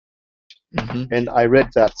and I read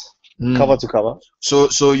that cover to cover.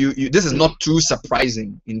 So you this is not too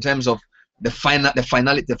surprising in terms of the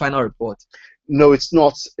final report. No, it's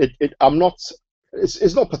not.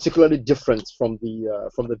 It's not particularly different from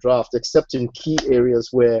the draft, except in key areas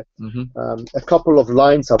where a couple of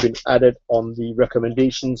lines have been added on the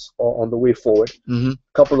recommendations or on the way forward. A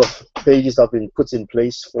couple of pages have been put in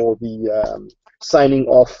place for the signing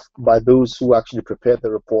off by those who actually prepared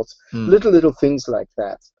the report. Little things like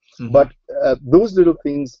that. But those little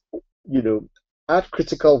things, add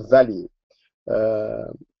critical value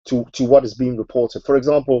to what is being reported. For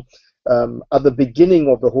example, at the beginning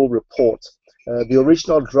of the whole report, the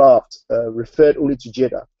original draft referred only to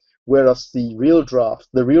Jeddah, whereas the real draft,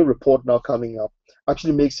 the real report now coming up,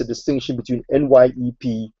 actually makes a distinction between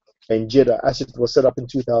NYEP and Jeddah as it was set up in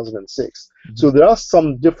 2006. So there are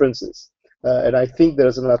some differences, and I think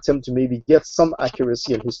there's an attempt to maybe get some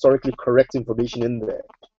accuracy and historically correct information in there.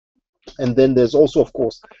 And then there's also, of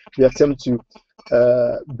course, the attempt to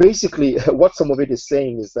basically what some of it is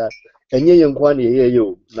saying is that because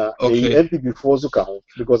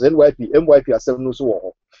NYP are 7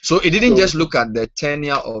 So it didn't just look at the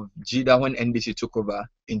tenure of Jeddah when NDC took over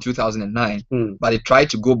in 2009, but it tried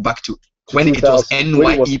to go back to when it was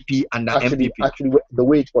NYEP under MPP. Actually, the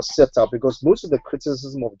way it was set up, because most of the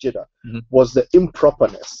criticism of Jeddah was the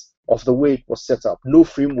improperness of the way it was set up. No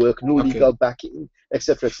framework, no legal backing,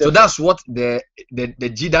 etc. So that's what the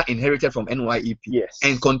Jeddah inherited from NYEP. Yes.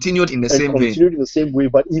 And continued in the same way. Continued in the same way,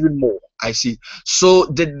 but even more. I see. So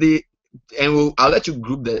I'll let you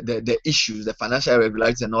group the issues, the financial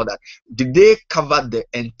irregularities and all that. Did they cover the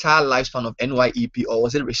entire lifespan of NYEP, or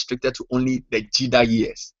was it restricted to only the Jeddah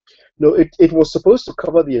years? No, it was supposed to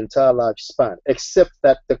cover the entire lifespan, except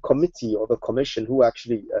that the committee or the commission who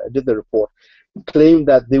actually did the report claimed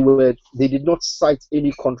that they did not cite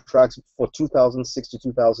any contracts for 2006 to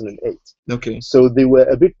 2008. Okay. So they were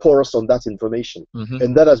a bit porous on that information,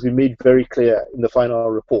 and that has been made very clear in the final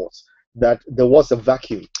report that there was a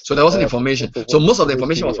vacuum. So there wasn't information. So most of the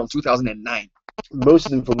information was from 2009. Most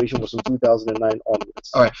of the information was from 2009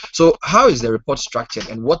 onwards. All right. So how is the report structured,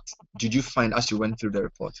 and what did you find as you went through the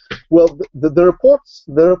report? Well, the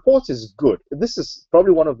report is good. This is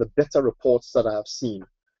probably one of the better reports that I have seen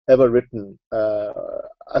ever written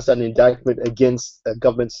as an indictment against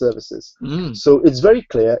government services. So it's very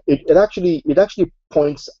clear. It actually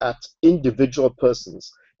points at individual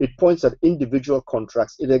persons. It points at individual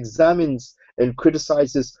contracts. It examines and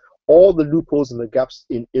criticizes all the loopholes and the gaps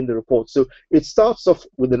in the report. So it starts off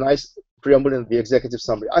with a nice preamble and the executive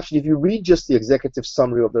summary. Actually, if you read just the executive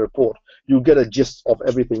summary of the report, you'll get a gist of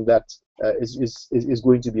everything that is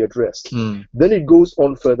going to be addressed. Then it goes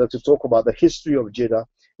on further to talk about the history of Jeddah.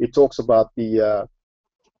 It talks about the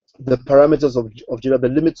parameters of Jeddah, the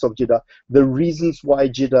limits of Jeddah, the reasons why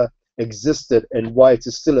Jeddah existed, and why it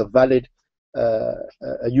is still a valid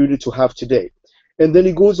a unit to have today. And then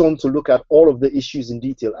it goes on to look at all of the issues in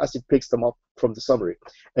detail as it picks them up from the summary,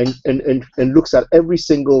 and looks at every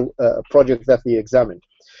single project that they examined.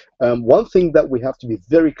 One thing that we have to be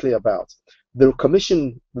very clear about, the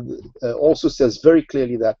commission also says very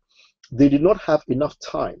clearly that they did not have enough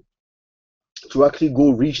time to actually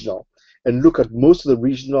go regional and look at most of the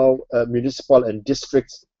regional, municipal and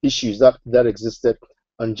district issues that existed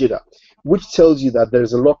on Jeddah, which tells you that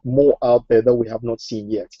there's a lot more out there that we have not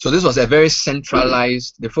seen yet. So this was a very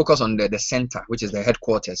centralized, the focus on the center, which is the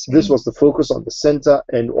headquarters. This was the focus on the center,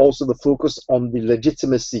 and also the focus on the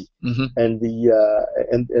legitimacy and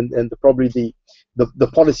the probably the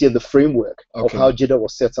policy and the framework of how Jeddah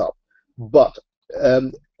was set up. But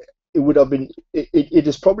it would have been, it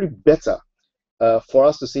is probably better for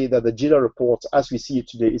us to say that the Jeddah report, as we see it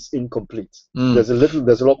today, is incomplete. There's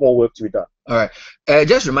a lot more work to be done. All right.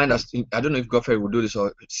 Just remind us, I don't know if Godfrey will do this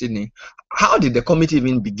or Sydney, how did the committee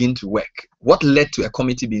even begin to work? What led to a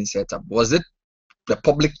committee being set up? Was it the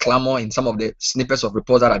public clamor in some of the snippets of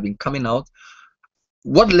reports that have been coming out?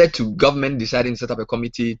 What led to government deciding to set up a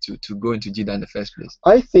committee to go into Jeddah in the first place?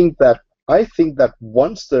 I think that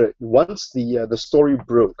once the story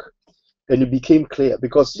broke, and it became clear,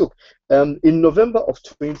 because look, in November of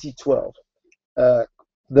 2012,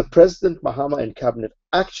 the President, Mahama, and Cabinet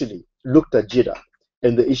actually looked at Jeddah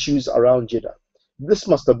and the issues around Jeddah. This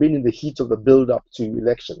must have been in the heat of the build-up to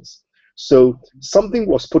elections. So something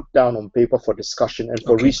was put down on paper for discussion and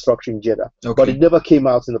for restructuring Jeddah, but it never came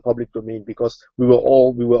out in the public domain because we were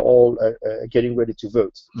all getting ready to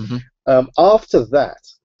vote. After that,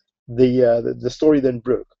 the story then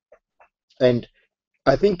broke, and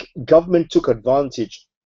I think government took advantage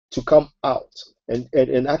to come out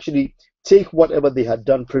and actually take whatever they had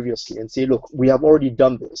done previously and say, look, we have already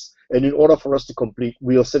done this, and in order for us to complete,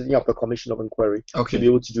 we are setting up a commission of inquiry to be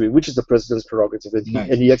able to do it, which is the president's prerogative,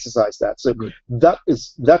 and he exercised that. So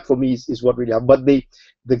that for me is what really happened. But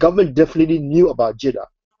the government definitely knew about Jeddah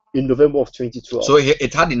in November of 2012. So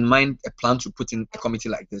it had in mind a plan to put in a committee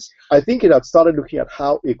like this. I think it had started looking at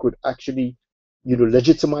how it could actually,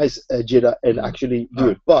 legitimize Jeddah and actually do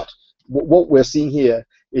it. But what we're seeing here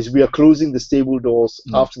is we are closing the stable doors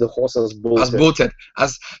after the horse has bolted.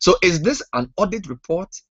 So is this an audit report,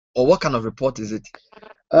 or what kind of report is it?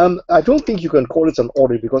 I don't think you can call it an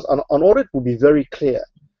audit, because an audit will be very clear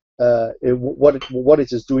what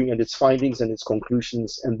it is doing and its findings and its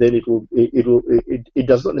conclusions, and then it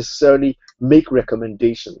does not necessarily make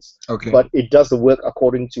recommendations, but it does the work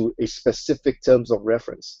according to a specific terms of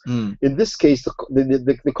reference. In this case,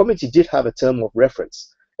 the committee did have a term of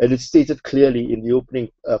reference, and it's stated clearly in the opening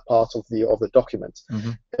part of the document.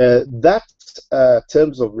 That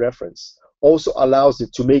terms of reference also allows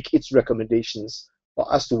it to make its recommendations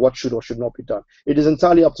as to what should or should not be done. It is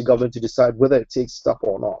entirely up to government to decide whether it takes it up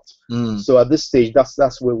or not. So at this stage,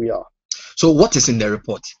 that's where we are. So what is in the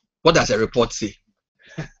report? What does the report say?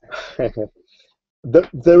 The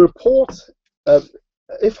report,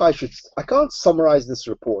 I can't summarize this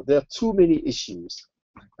report. There are too many issues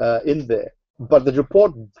in there. But the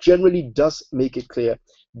report generally does make it clear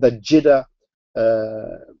that Jeddah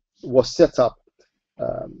was set up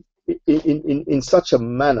in such a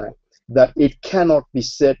manner that it cannot be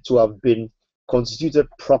said to have been constituted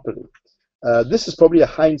properly. This is probably a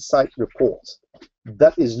hindsight report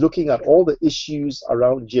that is looking at all the issues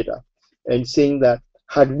around Jeddah and saying that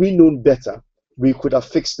had we known better, we could have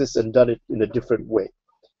fixed this and done it in a different way.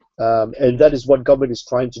 And that is what government is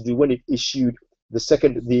trying to do when it issued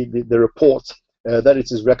the report that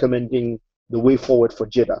it is recommending the way forward for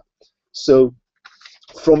Jeddah. So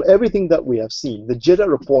from everything that we have seen, the Jeddah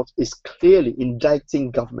report is clearly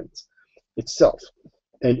indicting government itself.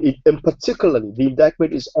 And particularly, the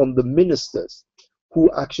indictment is on the ministers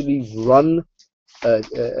who actually run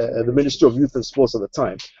the Ministry of Youth and Sports at the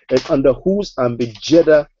time, and under whose ambit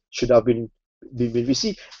Jeddah should have been. You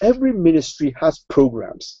see, every ministry has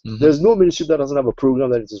programs. There's no ministry that doesn't have a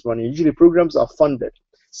program that it is running. Usually programs are funded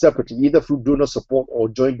separately, either through donor support or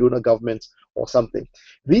joint donor government or something.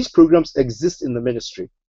 These programs exist in the ministry,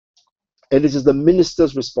 and it is the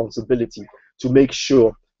minister's responsibility to make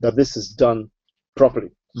sure that this is done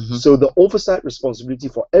properly. So the oversight responsibility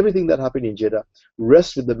for everything that happened in Jeddah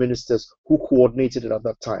rests with the ministers who coordinated it at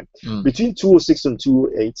that time. Between 2006 and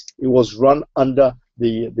 2008, it was run under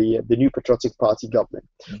the New Patriotic Party government.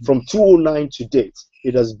 From 2009 to date,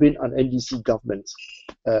 it has been an NDC government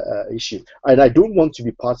issue. And I don't want to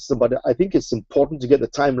be partisan, but I think it's important to get the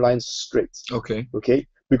timelines straight. Okay?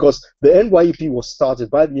 Because the NYEP was started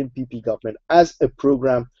by the MPP government as a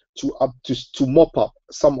program to mop up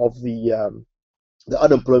some of the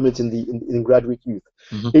unemployment in graduate youth.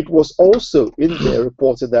 It was also in there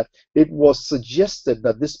reported that it was suggested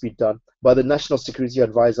that this be done by the National Security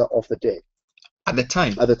Advisor of the day. At the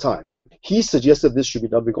time. He suggested this should be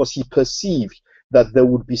done because he perceived that there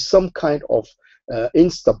would be some kind of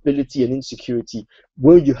instability and insecurity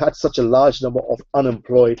when you had such a large number of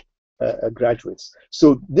unemployed graduates.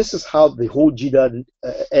 So this is how the whole Jeddah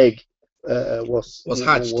egg was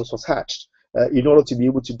hatched. In order to be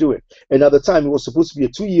able to do it. And at the time, it was supposed to be a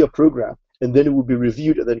 2-year program, and then it would be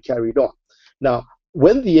reviewed and then carried on. Now,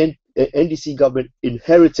 when the NDC government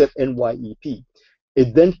inherited NYEP,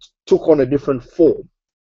 it then took on a different form.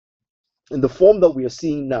 And the form that we are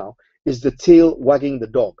seeing now is the tail wagging the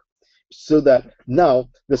dog. So that now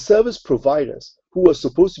the service providers who were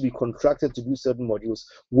supposed to be contracted to do certain modules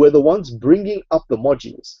were the ones bringing up the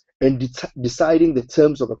modules and deciding the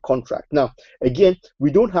terms of the contract. Now, again,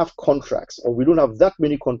 we don't have contracts, or we don't have that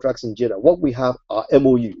many contracts in Jeddah. What we have are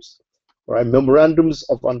MOUs, right? Memorandums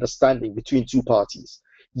of understanding between two parties.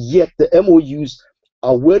 Yet the MOUs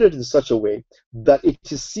are worded in such a way that it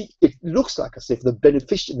looks like as if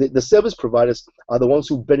the service providers are the ones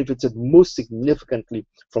who benefited most significantly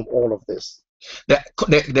from all of this.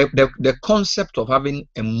 The concept of having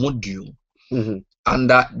a module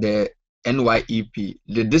under the NYEP,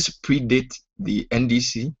 did this predate the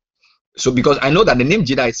NDC? So because I know that the name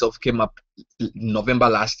Jeddah itself came up November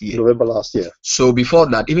last year. So before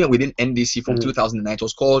that, even within NDC from 2009, it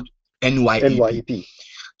was called NYEP.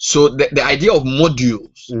 So the idea of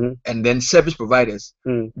modules and then service providers,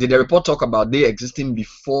 did the report talk about they existing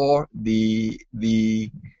before the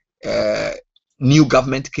new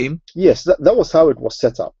government came? Yes, that was how it was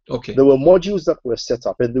set up. There were modules that were set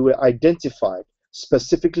up, and they were identified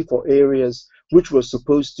specifically for areas which were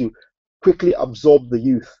supposed to quickly absorb the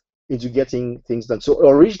youth into getting things done. So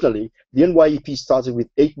originally, the NYEP started with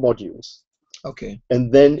 8 modules. Okay.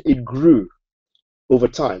 And then it grew over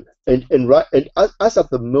time. And as at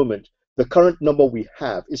the moment, the current number we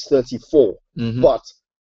have is 34. But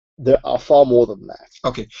there are far more than that.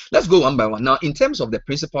 Okay, let's go one by one. Now, in terms of the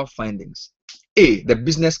principal findings, the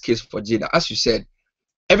business case for JIDA. As you said,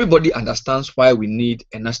 everybody understands why we need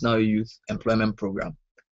a national youth employment program.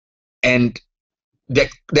 And the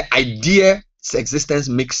idea's existence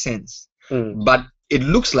makes sense. But it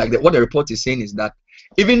looks like that what the report is saying is that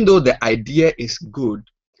even though the idea is good,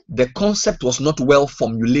 the concept was not well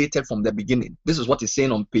formulated from the beginning. This is what it's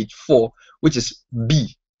saying on page 4, which is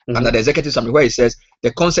B, under the executive summary, where it says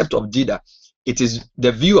the concept of JIDA. It is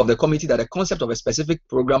the view of the committee that the concept of a specific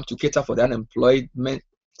program to cater for the unemployment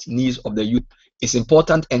needs of the youth is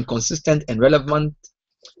important and consistent and relevant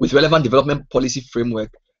with relevant development policy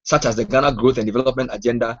framework, such as the Ghana Growth and Development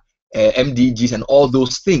Agenda, MDGs, and all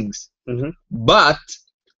those things. But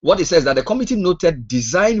what it says that the committee noted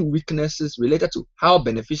design weaknesses related to how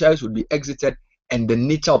beneficiaries would be exited and the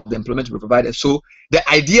nature of the employment to be provided. So the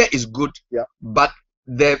idea is good, but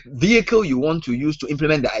the vehicle you want to use to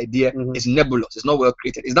implement the idea is nebulous. It's not well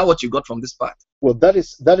created. Is that what you got from this part? Well, that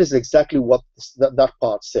is exactly what that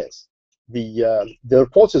part says. The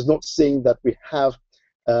report is not saying that we have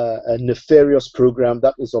a nefarious program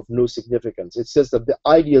that is of no significance. It says that the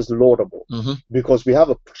idea is laudable because we have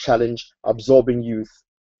a challenge absorbing youth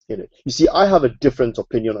in it. You see, I have a different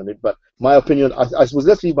opinion on it, but my opinion, I suppose,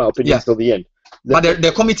 let's leave my opinion till the end. But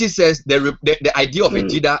the committee says the idea of a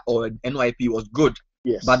JIDA or an NYP was good,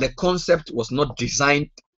 but the concept was not designed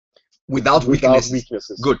without weaknesses.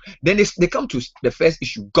 Good. Then they come to the first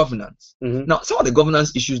issue, governance. Now, some of the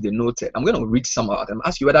governance issues they noted, I'm going to read some out and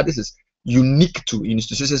ask you whether this is unique to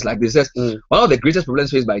institutions like this. It says, one of the greatest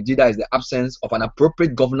problems faced by JIDA is the absence of an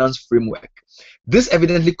appropriate governance framework. This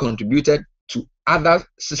evidently contributed to other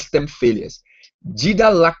system failures.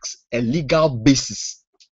 JIDA lacks a legal basis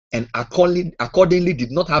and accordingly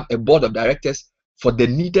did not have a board of directors for the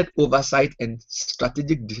needed oversight and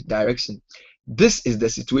strategic direction. This is the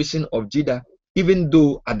situation of JIDA, even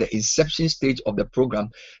though at the inception stage of the program,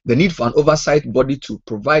 the need for an oversight body to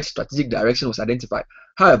provide strategic direction was identified.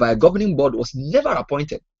 However, a governing board was never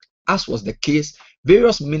appointed, as was the case.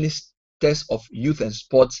 Various ministers of youth and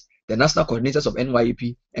sports, the national coordinators of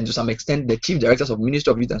NYEP, and to some extent the chief directors of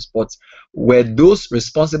Ministry of Youth and Sports were those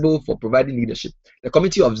responsible for providing leadership. The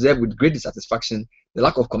committee observed with great dissatisfaction the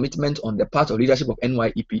lack of commitment on the part of leadership of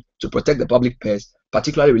NYEP to protect the public purse,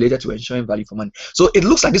 particularly related to ensuring value for money. So it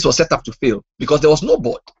looks like this was set up to fail because there was no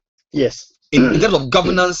board. Yes. In terms of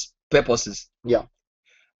governance purposes. Yeah.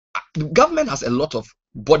 The government has a lot of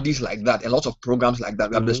bodies like that, a lot of programs like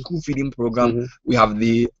that. We have the school feeding program, we have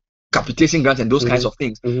the capitation grant and those kinds of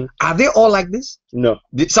things. Are they all like this? No.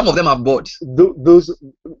 Some of them have boards.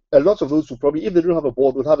 A lot of those who probably, if they don't have a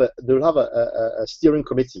board, they'll have a steering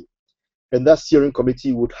committee, and that steering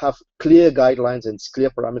committee would have clear guidelines and clear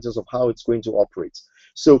parameters of how it's going to operate.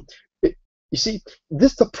 So, you see,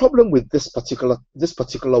 the problem with this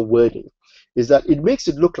particular wording is that it makes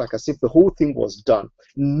it look like as if the whole thing was done.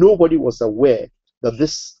 Nobody was aware that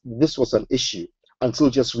this was an issue until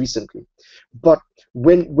just recently. But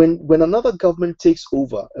when another government takes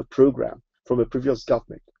over a program from a previous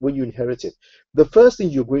government, when you inherit it, the first thing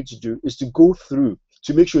you're going to do is to go through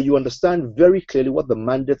to make sure you understand very clearly what the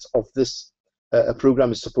mandate of this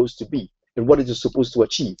program is supposed to be and what it is supposed to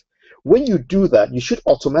achieve. When you do that, you should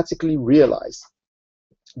automatically realize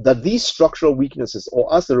that these structural weaknesses,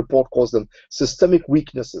 or as the report calls them, systemic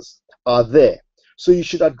weaknesses, are there. So you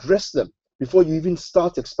should address them before you even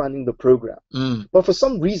start expanding the program. But for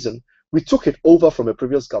some reason, we took it over from a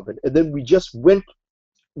previous government, and then we just went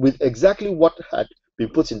with exactly what had been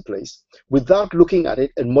put in place without looking at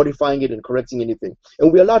it and modifying it and correcting anything.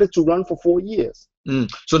 And we allowed it to run for 4 years.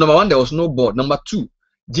 So number one, there was no board. Number two,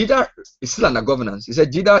 JIDA is still under governance. He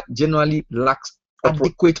said JIDA generally lacks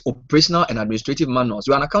adequate operational and administrative manuals.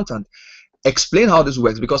 You're an accountant. Explain how this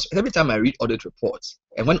works, because every time I read audit reports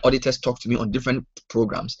and when auditors talk to me on different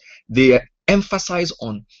programs, they emphasize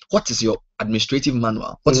on what is your administrative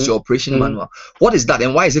manual, what is your operation manual, what is that,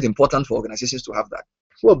 and why is it important for organizations to have that?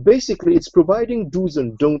 Well, basically, it's providing do's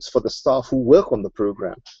and don'ts for the staff who work on the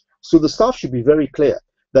program. So the staff should be very clear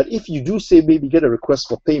that if you do say maybe get a request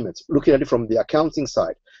for payment, looking at it from the accounting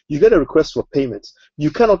side, you get a request for payment, you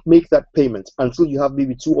cannot make that payment until you have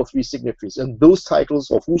maybe 2 or 3 signatories, and those titles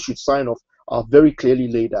of who should sign off are very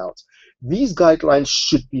clearly laid out. These guidelines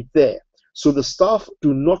should be there, so the staff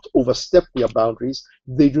do not overstep their boundaries,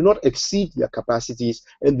 they do not exceed their capacities,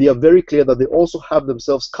 and they are very clear that they also have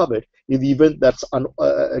themselves covered in the event that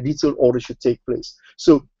a detailed audit should take place.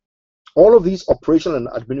 So All of these operational and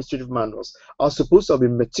administrative manuals are supposed to have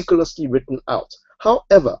been meticulously written out.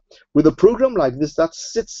 However, with a program like this that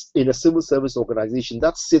sits in a civil service organization,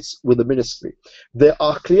 that sits with the ministry, there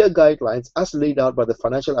are clear guidelines as laid out by the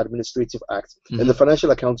Financial Administrative Act and the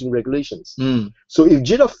Financial Accounting Regulations. So if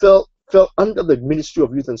JIDA fell under the Ministry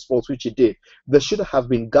of Youth and Sports, which it did, there should have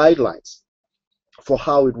been guidelines for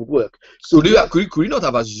how it would work. So could you not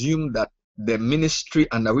have assumed that the ministry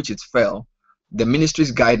under which it fell, the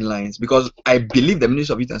ministry's guidelines, because I believe the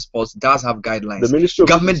Ministry of Youth and Sports does have guidelines. The Ministry of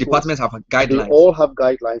Government departments have guidelines. They all have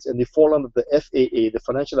guidelines, and they fall under the FAA, the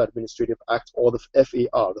Financial Administrative Act, or the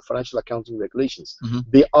FAR, the Financial Accounting Regulations.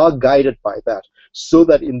 They are guided by that, so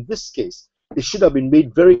that in this case, it should have been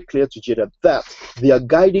made very clear to JIDA that their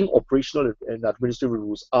guiding operational and administrative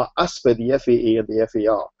rules are as per the FAA and the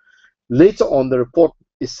FAR. Later on the report,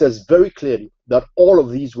 it says very clearly that all of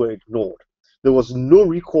these were ignored. There was no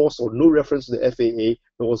recourse or no reference to the FAA.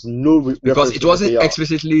 There was no because it wasn't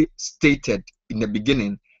explicitly stated in the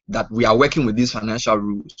beginning that we are working with these financial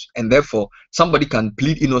rules, and therefore somebody can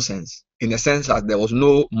plead innocence in the sense that there was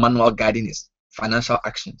no manual guiding his financial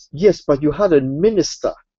actions. Yes, but you had a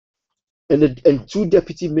minister and two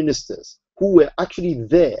deputy ministers who were actually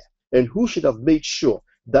there and who should have made sure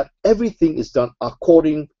that everything is done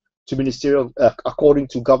according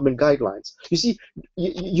to government guidelines. You see,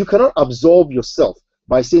 you cannot absolve yourself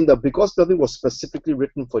by saying that because nothing was specifically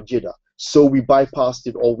written for JIDA, so we bypassed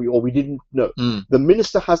it or we didn't know. The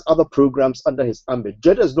minister has other programs under his ambit.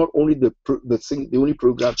 JIDA is not only the only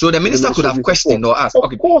program. So the minister could have questioned or asked.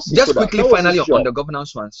 Okay, just quickly, finally on the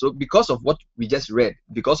governance one. So because of what we just read,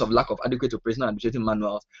 because of lack of adequate operational and administrative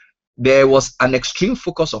manuals, there was an extreme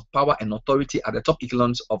focus of power and authority at the top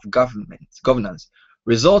echelons of governance,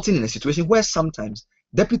 resulting in a situation where sometimes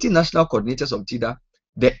deputy national coordinators of JIDA,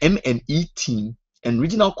 the M&E team, and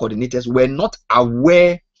regional coordinators were not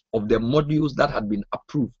aware of the modules that had been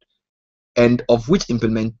approved and of which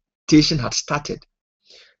implementation had started.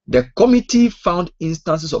 The committee found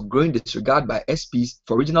instances of growing disregard by SPs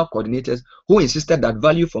for regional coordinators who insisted that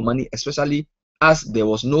value for money, especially as there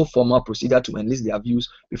was no formal procedure to enlist their views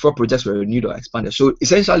before projects were renewed or expanded. So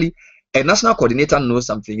essentially, a national coordinator knows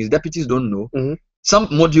something, his deputies don't know. Some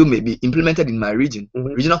module may be implemented in my region.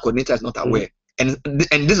 Regional coordinator is not aware, and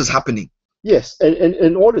this is happening. Yes,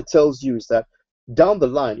 and all it tells you is that down the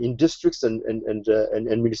line in districts and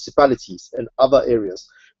municipalities and other areas,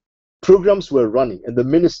 programs were running, and the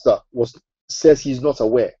minister says he's not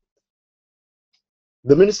aware.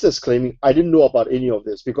 The minister is claiming, I didn't know about any of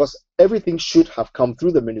this because everything should have come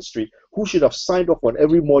through the ministry, who should have signed off on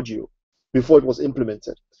every module before it was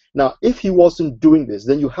implemented. Now, if he wasn't doing this,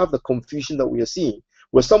 then you have the confusion that we are seeing,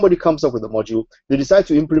 where somebody comes up with a module, they decide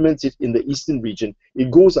to implement it in the eastern region, it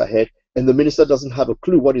goes ahead, and the minister doesn't have a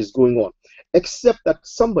clue what is going on, except that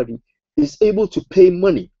somebody is able to pay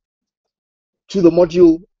money to the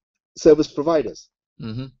module service providers.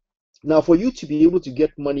 Now, for you to be able to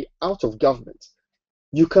get money out of government,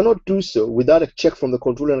 you cannot do so without a check from the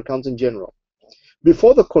Controller and Accountant General.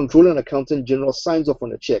 Before the Controller and Accountant General signs off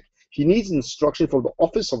on a check, he needs instruction from the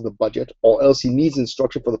Office of the Budget, or else he needs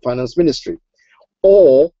instruction from the Finance Ministry,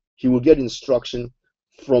 or he will get instruction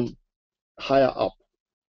from higher up.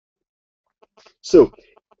 So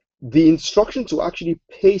the instruction to actually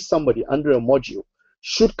pay somebody under a module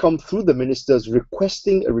should come through the ministers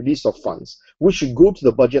requesting a release of funds, which should go to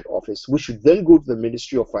the budget office, which should then go to the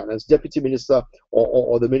Ministry of Finance, deputy minister,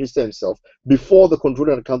 or the minister himself, before the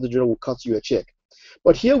Controller and Accountant General will cut you a check.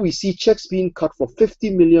 But here we see checks being cut for 50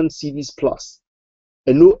 million cedis plus,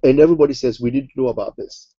 and everybody says we didn't know about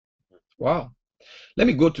this. Wow. Let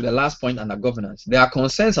me go to the last point under governance. There are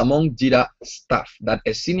concerns among JIDA staff that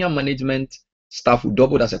a senior management staff who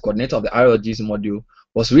doubled as a coordinator of the RLG's module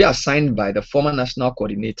was reassigned by the former national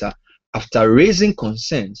coordinator after raising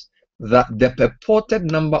concerns that the purported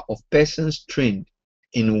number of persons trained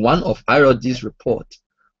in one of RLG's report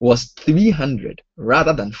was 300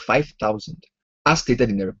 rather than 5,000, as stated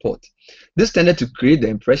in the report. This tended to create the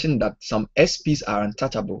impression that some SPs are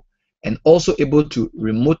untouchable and also able to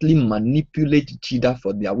remotely manipulate JIDA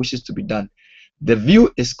for their wishes to be done. The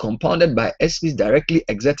view is compounded by SPs directly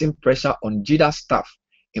exerting pressure on JIDA staff,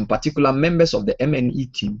 in particular members of the M&E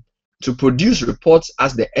team, to produce reports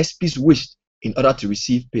as the SPs wished in order to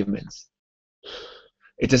receive payments.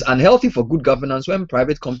 It is unhealthy for good governance when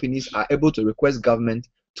private companies are able to request government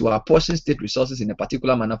to apportion state resources in a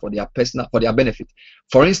particular manner for their benefit.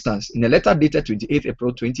 For instance, in a letter dated 28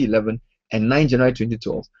 April 2011 and 9 January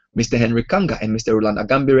 2012, Mr. Henry Kanga and Mr. Roland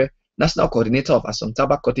Agambere, National Coordinator of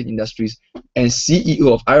Asomtaba Cottage Industries and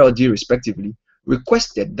CEO of RLG respectively,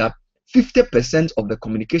 requested that 50% of the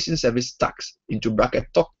communication service tax (into bracket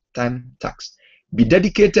talk time tax be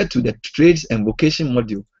dedicated to the trades and vocation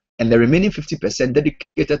module, and the remaining 50%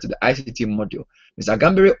 dedicated to the ICT module. Mr.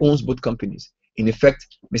 Gambere owns both companies. In effect,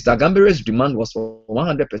 Mr. Gambere's demand was for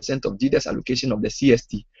 100% of JIDA's allocation of the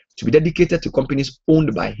CST to be dedicated to companies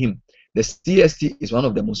owned by him. The CST is one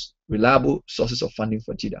of the most reliable sources of funding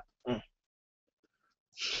for JIDA.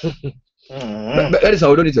 But that is how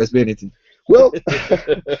we don't need to explain anything. Well,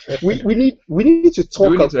 we need to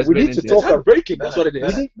talk. We need to talk. Breaking. That's what it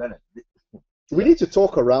is. We need to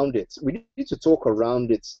talk around it. We need to talk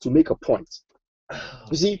around it to make a point.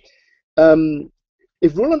 You see,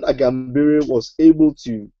 if Roland Agambere was able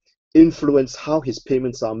to influence how his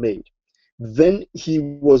payments are made, then he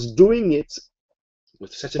was doing it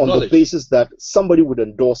with such on the basis that somebody would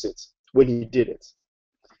endorse it when he did it.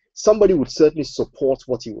 Somebody would certainly support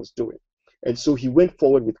what he was doing. And so he went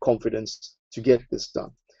forward with confidence to get this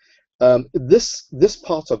done. This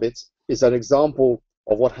part of it is an example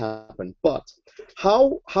of what happened. But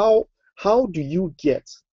how do you get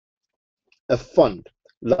a fund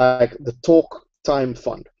like the Talk Time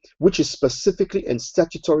Fund, which is specifically and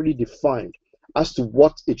statutorily defined as to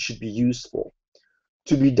what it should be used for,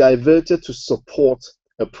 to be diverted to support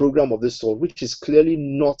a program of this sort, which is clearly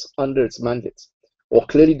not under its mandate, or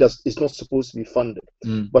clearly is not supposed to be funded?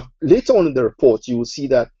 But later on in the report, you will see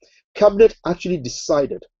that Cabinet actually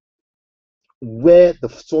decided where the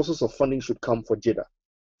sources of funding should come for JIDA.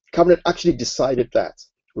 Cabinet actually decided that,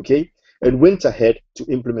 okay, and went ahead to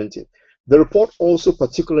implement it. The report also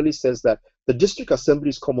particularly says that the District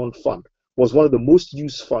Assembly's Common Fund was one of the most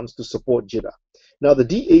used funds to support JIDA. Now, the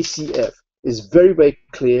DACF is very, very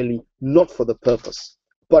clearly not for the purpose,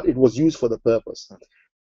 but it was used for the purpose.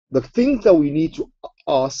 The thing that we need to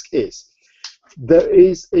ask is, there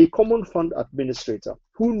is a Common Fund administrator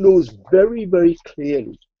who knows very, very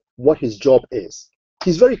clearly what his job is.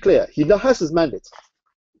 He's very clear. He now has his mandate.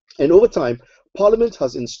 And over time, Parliament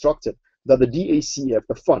has instructed that the DACF,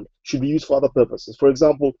 the fund, should be used for other purposes. For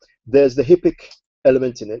example, there's the HIPIC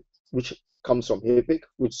element in it, which comes from HIPIC,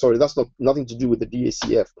 which, sorry, that's nothing to do with the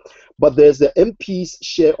DACF. But there's the MP's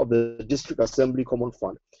share of the District Assembly Common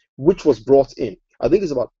Fund, which was brought in. I think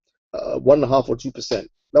it's about 1.5 or 2%.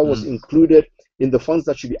 That was included in the funds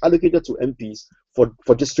that should be allocated to MPs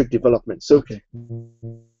for district development. So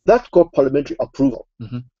that got parliamentary approval.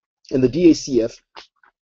 And the DACF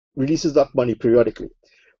releases that money periodically.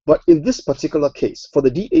 But in this particular case, for the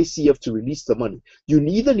DACF to release the money, you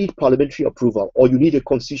either need parliamentary approval or you need a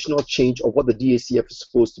constitutional change of what the DACF is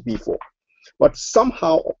supposed to be for. But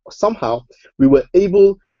somehow we were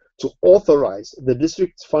able to authorize the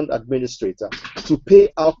district fund administrator to pay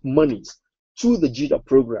out monies to the JIDA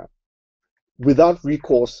program without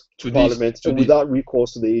recourse to Parliament and without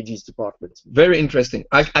recourse to the AG's department. Very interesting.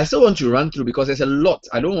 I still want to run through because there's a lot.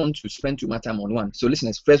 I don't want to spend too much time on one. So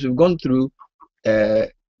listeners, first we've gone through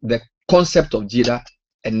the concept of JIDA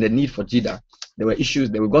and the need for JIDA. There were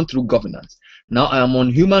issues that we've gone through governance. Now I am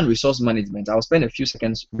on human resource management. I'll spend a few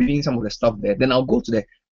seconds reading some of the stuff there. Then I'll go to the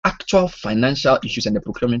actual financial issues and the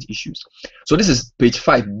procurement issues. So this is page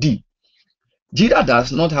 5D. JIDA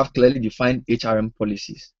does not have clearly defined HRM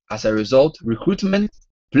policies. As a result, recruitment,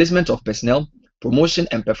 placement of personnel, promotion,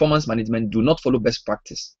 and performance management do not follow best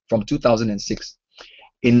practice from 2006.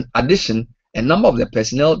 In addition, a number of the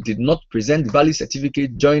personnel did not present valid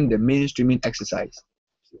certificate during the mainstreaming exercise,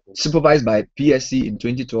 supervised by PSC in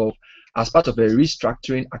 2012 as part of a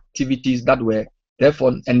restructuring activities that were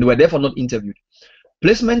therefore not interviewed.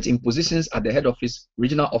 Placement in positions at the head office,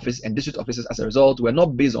 regional office, and district offices as a result were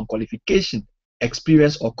not based on qualification,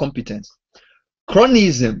 experience, or competence.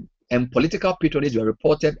 Cronyism and political patronage were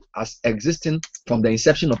reported as existing from the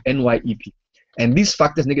inception of NYEP, and these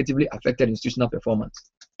factors negatively affected institutional performance.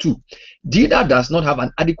 2. JIDA does not have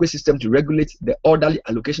an adequate system to regulate the orderly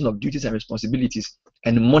allocation of duties and responsibilities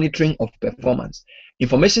and monitoring of performance.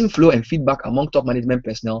 Information flow and feedback among top management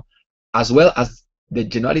personnel, as well as the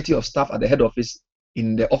generality of staff at the head office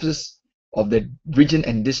in the offices of the region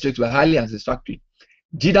and district, were highly unsatisfactory.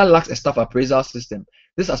 JIDA lacks a staff appraisal system.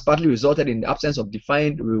 This has partly resulted in the absence of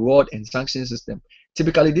defined reward and sanction system.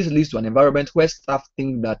 Typically, this leads to an environment where staff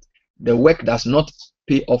think that the work does not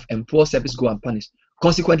pay off and poor service go unpunished.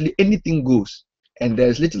 Consequently, anything goes, and there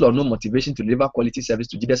is little or no motivation to deliver quality service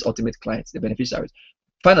to JIDA's ultimate clients, the beneficiaries.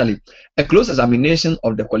 Finally, a close examination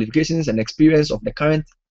of the qualifications and experience of the current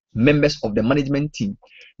members of the management team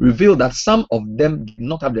revealed that some of them did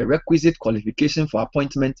not have the requisite qualification for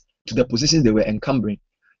appointment to the positions they were encumbering.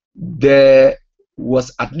 There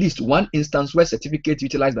was at least one instance where certificates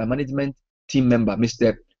utilized by management team member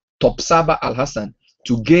Mr. Topsaba Al-Hassan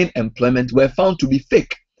to gain employment were found to be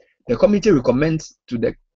fake. The committee recommends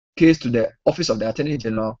the case to the Office of the Attorney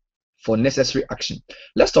General for necessary action.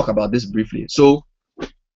 Let's talk about this briefly. So,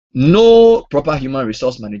 no proper human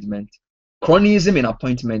resource management, cronyism in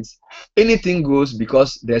appointments, anything goes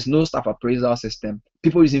because there's no staff appraisal system,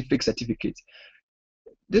 people using fake certificates.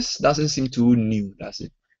 This doesn't seem too new, does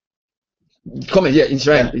it? Comment, yeah,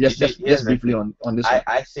 Israel, just briefly on this one.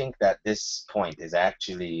 I think that this point is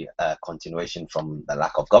actually a continuation from the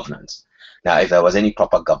lack of governance. Now, if there was any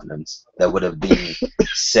proper governance, there would have been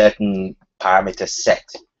certain parameters set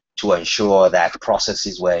to ensure that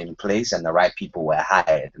processes were in place and the right people were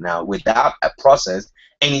hired. Now, without a process,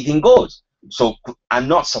 anything goes. So I'm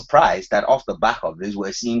not surprised that off the back of this,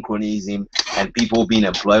 we're seeing cronyism and people being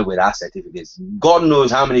employed without certificates. God knows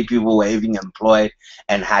how many people were even employed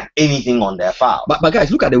and had anything on their file. But guys,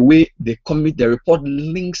 look at the way the report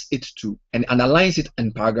links it to and analyzes it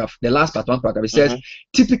in paragraph. The last part, one paragraph, it says,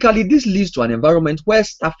 typically this leads to an environment where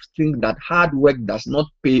staff think that hard work does not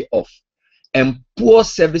pay off and poor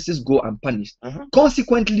services go unpunished.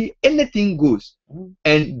 Consequently, anything goes,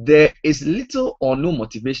 and there is little or no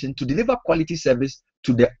motivation to deliver quality service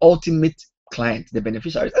to the ultimate client, the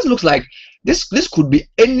beneficiaries. This looks like this could be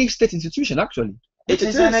any state institution, actually. It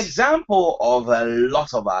is an example of a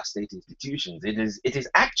lot of our state institutions. It is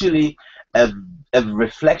actually a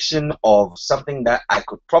reflection of something that I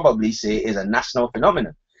could probably say is a national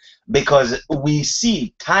phenomenon. Because we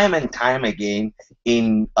see time and time again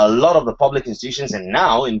in a lot of the public institutions and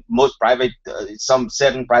now in most private, some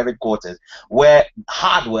certain private quarters, where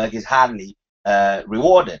hard work is hardly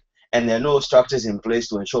rewarded. And there are no structures in place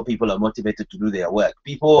to ensure people are motivated to do their work.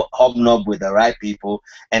 People hobnob with the right people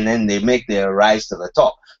and then they make their rise to the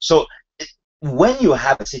top. So when you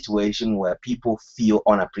have a situation where people feel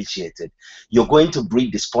unappreciated, you're going to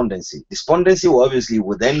breed despondency. Despondency will obviously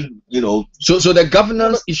then, So the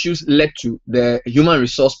governance issues led to the human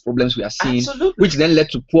resource problems we are seeing, which then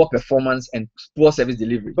led to poor performance and poor service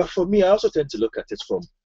delivery. But for me, I also tend to look at it from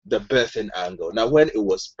the birthing angle. Now, when it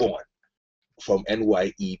was born from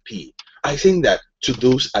NYEP, I think that to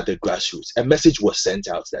those at the grassroots, a message was sent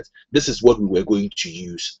out that this is what we were going to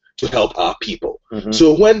use to help our people.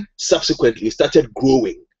 So when subsequently it started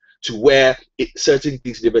growing to where certain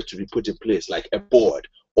things needed to be put in place, like a board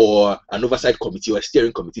or an oversight committee or a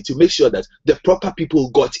steering committee, to make sure that the proper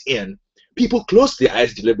people got in, people closed their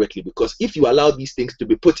eyes deliberately, because if you allow these things to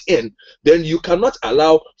be put in, then you cannot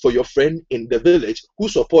allow for your friend in the village who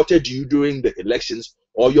supported you during the elections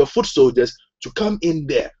or your foot soldiers to come in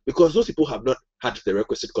there, because those people have not had the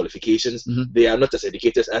requisite qualifications, they are not as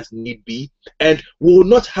educated as need be, and will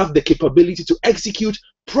not have the capability to execute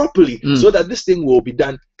properly so that this thing will be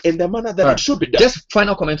done in the manner that it should be done. Just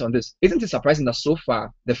final comment on this. Isn't it surprising that so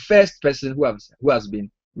far the first person who has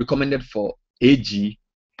been recommended for AG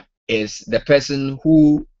is the person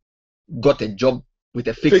who got a job with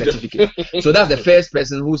a fake certificate? So that's the first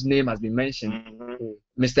person whose name has been mentioned,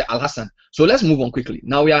 Mr. Al-Hassan. So let's move on quickly.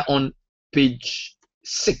 Now we are on page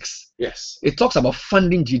 6. Yes. It talks about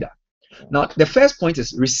funding JIDA. Now, the first point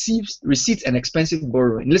is receipts and expensive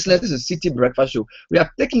borrowing. Listeners, this is Citi Breakfast Show. We are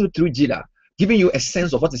taking you through JIDA, giving you a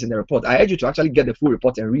sense of what is in the report. I urge you to actually get the full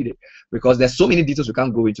report and read it, because there's so many details we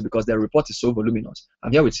can't go into because the report is so voluminous.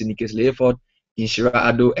 I'm here with Sinikes Hayford, Inshira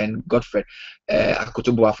Ado, and Godfred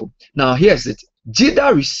Akotobuafo. Now, here's it.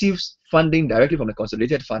 JIDA receives funding directly from the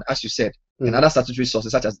Consolidated Fund, as you said, and other statutory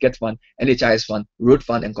sources such as GET Fund, NHIS Fund, Road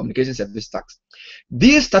Fund, and Communication Service Tax.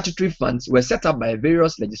 These statutory funds were set up by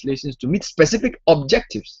various legislations to meet specific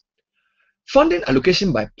objectives. Funding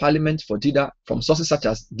allocation by Parliament for JIDA from sources such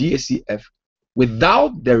as DACF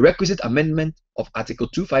without the requisite amendment of Article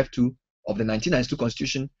 252 of the 1992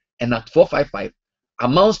 Constitution and Act 455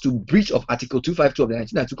 amounts to breach of Article 252 of the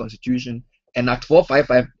 1992 Constitution and Act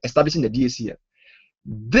 455 establishing the DACF.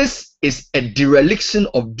 This is a dereliction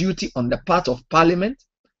of duty on the part of Parliament,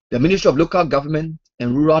 the Ministry of Local Government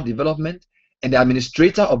and Rural Development, and the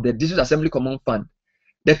administrator of the District Assembly Common Fund.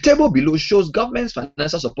 The table below shows government's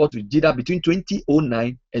financial support to JIDA between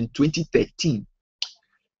 2009 and 2013.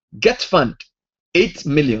 GET Fund, 8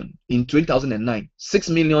 million in 2009, 6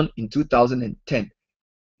 million in 2010,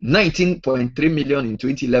 19.3 million in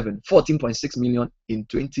 2011, 14.6 million in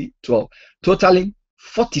 2012, totaling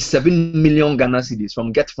 47 million Ghana cedis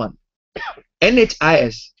from GET Fund.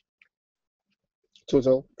 NHIS,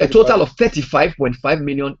 a total of 35.5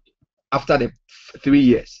 million after the 3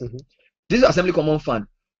 years. This is Assembly Common Fund,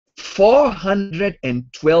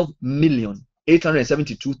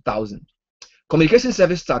 412,872,000. Communication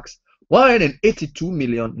Service Tax,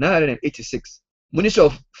 182,986,000. Ministry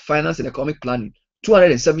of Finance and Economic Planning,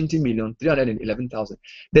 270,311,000.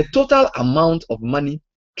 The total amount of money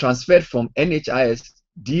transferred from NHIS,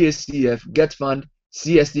 DACF, GET Fund,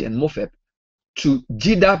 CSD, and MOFEP to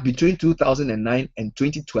JIDA between 2009 and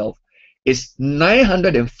 2012 is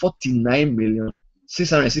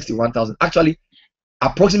 949,661,000. Actually,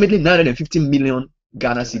 approximately 950 million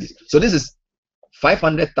Ghana cedis. So this is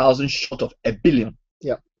 500,000 short of a billion.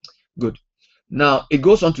 Yeah. Good. Now it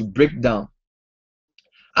goes on to break down.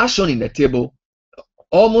 As shown in the table,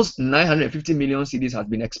 almost 950 million cedis has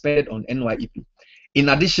been expended on NYEP. In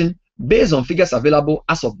addition, based on figures available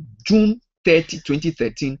as of June 30,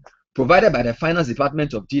 2013, provided by the Finance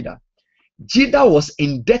Department of JIDA, JIDA was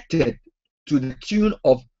indebted to the tune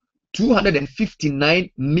of 259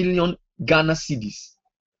 million Ghana cedis.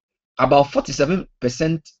 About 47%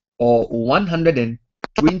 or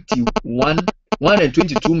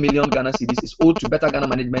 122 million Ghana cedis is owed to Better Ghana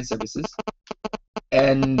Management Services.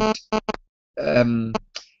 And the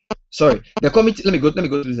committee, let me go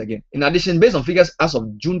through this again. In addition, based on figures as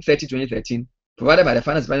of June 30, 2013, provided by the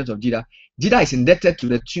Finance Department of JIDA, JIDA is indebted to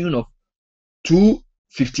the tune of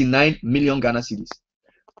 259 million Ghana cedis.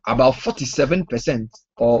 About 47%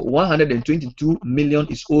 or 122 million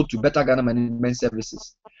is owed to Better Ghana Management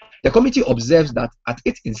Services. The committee observes that at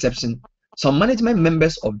its inception, some management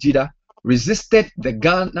members of JIDA resisted the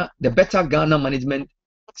Better Ghana Management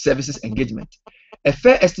Services engagement. A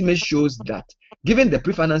fair estimate shows that, given the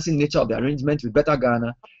pre-financing nature of the arrangement with Better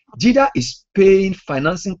Ghana, JIDA is paying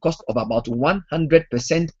financing cost of about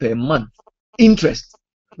 100% per month interest,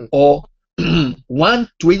 or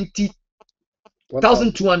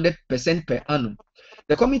 120,200% per annum.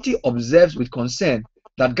 The committee observes with concern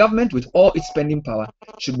that government, with all its spending power,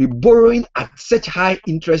 should be borrowing at such high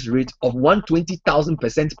interest rate of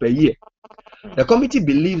 120,000% per year. The committee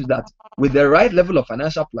believes that with the right level of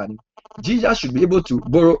financial planning, JIDA should be able to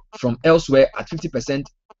borrow from elsewhere at 50%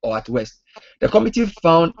 or at worst. The committee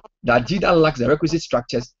found that JIDA lacks the requisite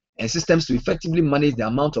structures and systems to effectively manage the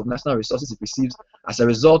amount of national resources it receives as a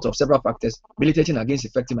result of several factors militating against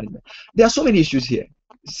effective management. There are so many issues here.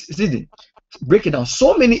 Citi, break it down.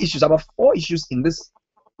 So many issues, about 4 issues in this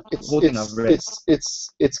whole thing I've read.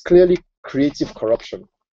 It's clearly creative corruption.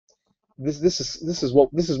 This is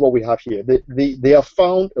what we have here. They have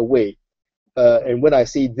found a way, and when I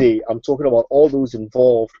say they, I'm talking about all those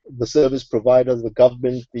involved: the service providers, the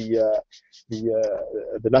government, the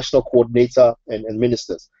national coordinator, and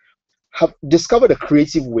ministers have discovered a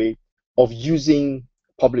creative way of using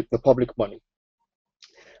the public money.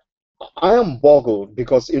 I am boggled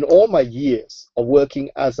because in all my years of working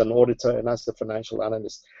as an auditor and as a financial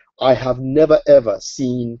analyst, I have never ever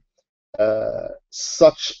seen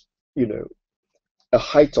such a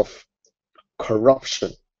height of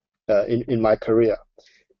corruption in my career.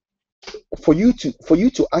 For you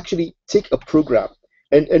to actually take a program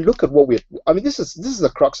and look at what this is the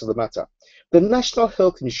crux of the matter. The National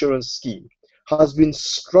Health Insurance Scheme has been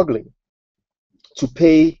struggling to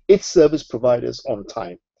pay its service providers on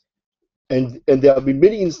time. And there have been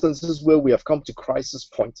many instances where we have come to crisis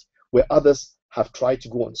points where others have tried to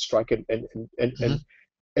go on strike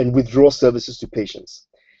and withdraw services to patients.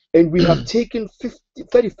 And we have taken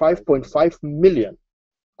 35.5 million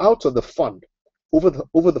out of the fund over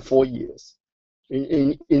the 4 years.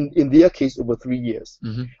 In their case, over 3 years.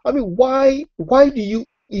 I mean, why do you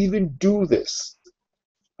even do this?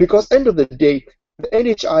 Because end of the day, the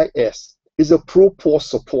NHIS is a pro-poor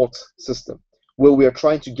support system where we are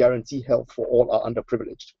trying to guarantee health for all our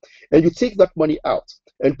underprivileged. And you take that money out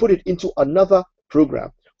and put it into another program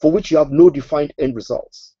for which you have no defined end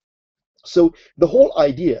results. So the whole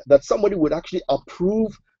idea that somebody would actually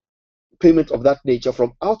approve payment of that nature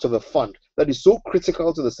from out of a fund that is so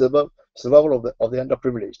critical to the survival of the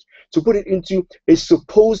underprivileged, to put it into a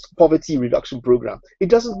supposed poverty reduction program, it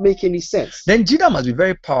doesn't make any sense. Then JIDA must be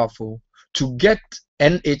very powerful to get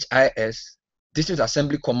NHIS, District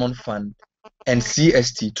Assembly Common Fund, and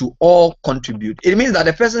CST to all contribute. It means that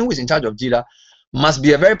the person who is in charge of JIDA must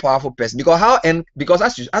be a very powerful person, because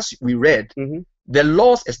as we read, the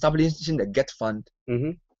laws establishing the GET Fund,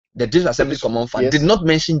 the District Assembly Common Fund, did not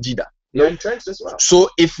mention JIDA. You're entrenched as well. So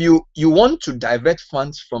if you want to divert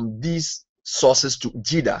funds from these sources to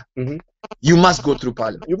JIDA, you must go through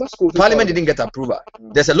Parliament. You must go through Parliament didn't get approval.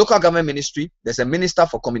 There's a local government ministry, there's a minister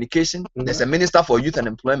for communication, there's a minister for youth and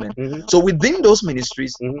employment. So within those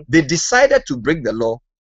ministries, they decided to break the law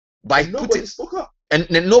by nobody spoke up. And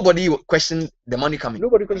nobody questioned the money coming.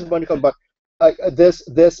 Nobody questioned the money coming, but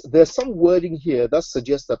there's some wording here that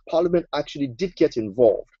suggests that Parliament actually did get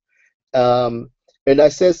involved. And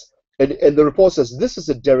the report says this is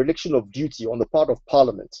a dereliction of duty on the part of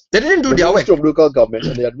Parliament. They didn't do their work. The Ministry of Local Government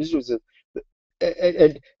and the administration.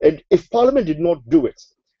 And if Parliament did not do it,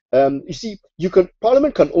 you see,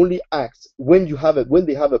 Parliament can only act when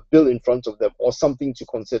they have a bill in front of them or something to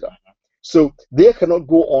consider. So they cannot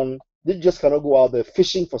go on. They just cannot go out there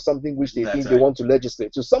fishing for something which they That's think right. they want to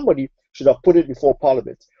legislate. So somebody should have put it before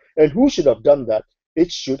Parliament. And who should have done that?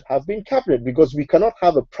 It should have been Cabinet, because we cannot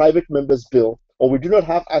have a private member's bill, or we do not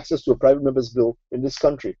have access to a private member's bill in this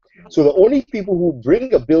country. So the only people who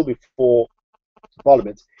bring a bill before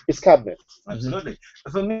Parliament is Cabinet. Absolutely.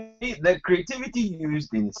 For me, the creativity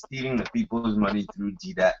used in stealing the people's money through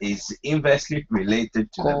JIDA is inversely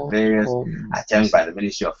related to the various attempts by the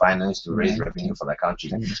Ministry of Finance to raise revenue for the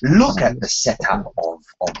country. Look at the setup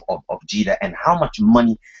of JIDA and how much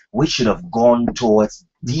money we should have gone towards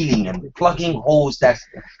dealing and plugging holes that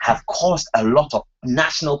have caused a lot of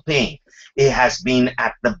national pain. It has been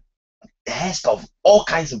at the behest of all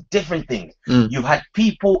kinds of different things. You've had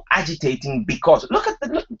people agitating because look at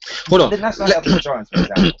the hold on. The National Health Insurance, for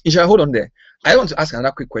example. Isha, hold on there. I want to ask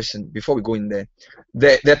another quick question before we go in there.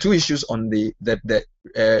 There are two issues on the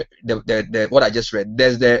what I just read.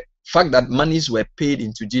 There's the fact that monies were paid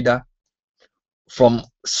into JIDA from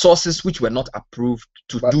sources which were not approved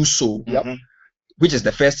to do so, which is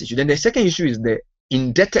the first issue. Then the second issue is the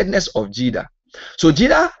indebtedness of JIDA. So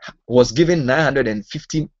JIDA was given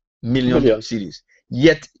 950 million cedis,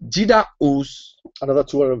 yet JIDA owes another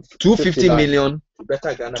 250 million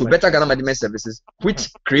to Better Ghana Management Services,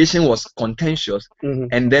 which creation was contentious,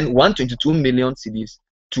 and then 122 million cedis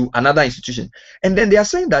to another institution. And then they are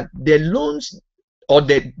saying that their loans or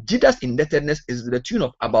the JIDA's indebtedness is the tune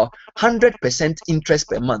of about 100% interest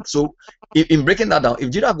per month. So in breaking that down,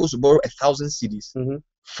 if JIDA goes to borrow 1,000 cedis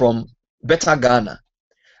from Better Ghana,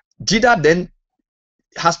 JIDA then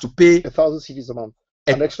has to pay 1,000 cedis a month.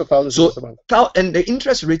 An extra 1,000 cedis a month. And the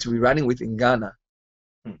interest rate we're running with in Ghana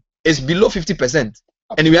is below 50%.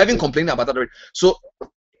 And we haven't complained about that already. So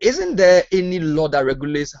isn't there any law that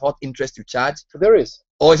regulates what interest you charge? There is.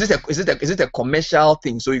 Or is it a commercial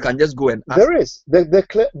thing? So you can just go and ask? There is.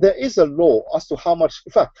 There is a law as to how much.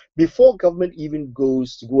 In fact, before government even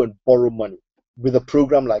goes to go and borrow money with a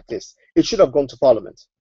program like this, it should have gone to Parliament.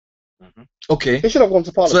 Okay. It should have gone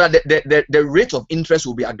to Parliament. So that the rate of interest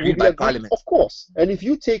will be agreed by Parliament. Of course. And if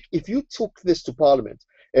you took this to Parliament,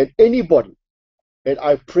 and anybody, and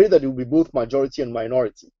I pray that it will be both majority and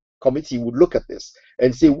minority committee would look at this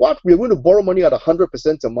and say, what, we're going to borrow money at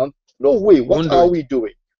 100% a month? No way. What are we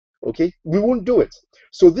doing? Okay, we won't do it.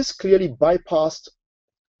 So this clearly bypassed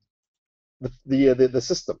the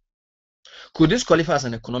system. Could this qualify as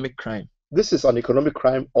an economic crime? This is an economic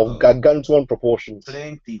crime of gargantuan proportions.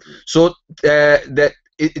 So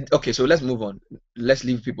okay, so let's move on. Let's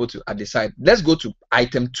leave people to decide. Let's go to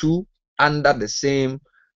item 2 under the same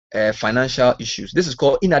financial issues. This is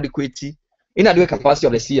called inadequate capacity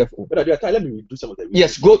of the CFO. Let me do some of the reasons.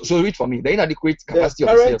 Yes, go. So read for me. The inadequate capacity of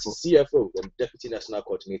the CFO, the Deputy National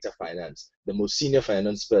Coordinator Finance, the most senior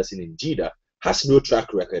finance person in JIDA, has no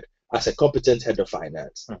track record as a competent head of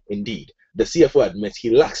finance. Indeed, the CFO admits he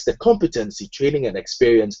lacks the competency, training, and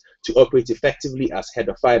experience to operate effectively as head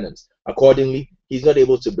of finance. Accordingly, he's not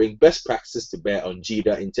able to bring best practices to bear on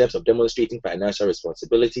JIDA in terms of demonstrating financial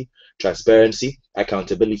responsibility, transparency,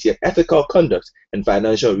 accountability, and ethical conduct and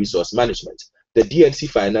financial resource management. The DNC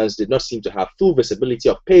Finance did not seem to have full visibility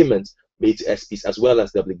of payments made to SPs as well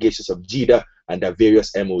as the obligations of JIDA under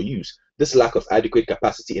various MOUs. This lack of adequate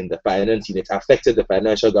capacity in the finance unit affected the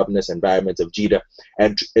financial governance environment of JIDA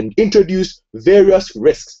and introduced various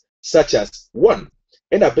risks, such as 1.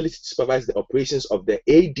 Inability to supervise the operations of the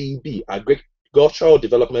ADB, Agricultural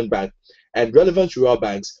Development Bank, and relevant rural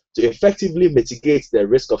banks to effectively mitigate the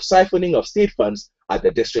risk of siphoning of state funds at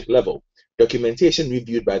the district level. Documentation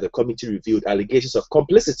reviewed by the committee revealed allegations of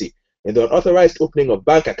complicity in the unauthorized opening of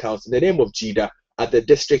bank accounts in the name of JIDA at the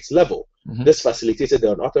district level. This facilitated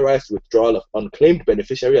the unauthorized withdrawal of unclaimed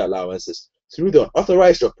beneficiary allowances through the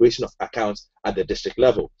unauthorized operation of accounts at the district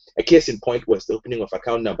level. A case in point was the opening of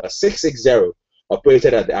account number 660,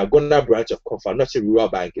 operated at the Agona branch of Konfanoti Rural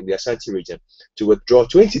Bank in the Ashanti region, to withdraw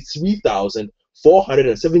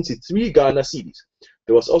 23,473 Ghana cedis.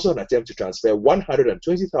 There was also an attempt to transfer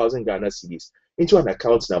 120,000 Ghana cedis into an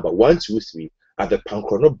account number 123 at the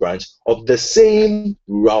Pankrono branch of the same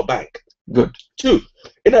rural bank. Good. 2.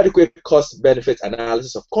 Inadequate cost-benefit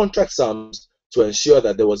analysis of contract sums to ensure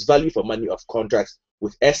that there was value for money of contracts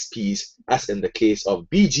with SPs, as in the case of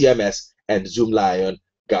BGMS and Zoomlion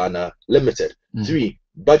Ghana Limited. 3.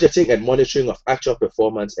 Budgeting and monitoring of actual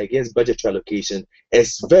performance against budgetary allocation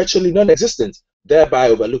is virtually non-existent, thereby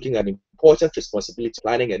overlooking an important responsibility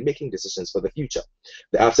planning and making decisions for the future.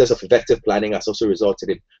 The absence of effective planning has also resulted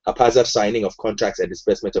in haphazard signing of contracts and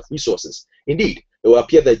disbursement of resources. Indeed, it will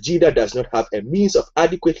appear that JIDA does not have a means of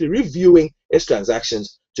adequately reviewing its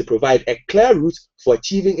transactions to provide a clear route for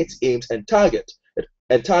achieving its aims and target. It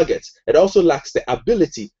and targets. It also lacks the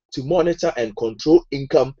ability to monitor and control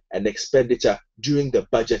income and expenditure during the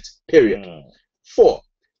budget period. 4.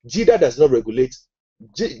 GIDA does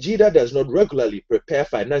not regularly prepare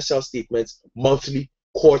financial statements monthly,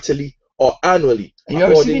 quarterly, or annually. And you're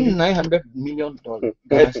receiving $900 million.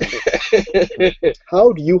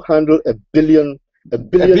 How do you handle a billion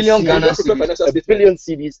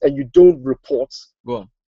CDs and you don't report? Go on.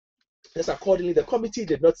 Yes, accordingly, the committee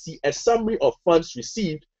did not see a summary of funds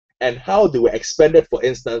received and how they were expended, for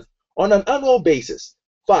instance, on an annual basis.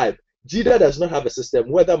 5. GIDA does not have a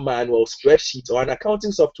system, whether manual, spreadsheet, or an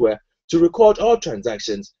accounting software, to record all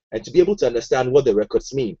transactions and to be able to understand what the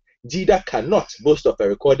records mean. GIDA cannot boast of a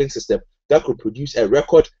recording system that could produce a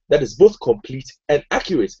record that is both complete and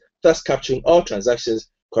accurate, thus capturing all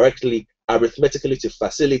transactions correctly, arithmetically, to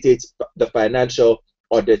facilitate the financial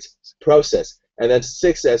audit process. And then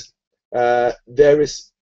 6 says, there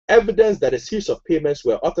is evidence that a series of payments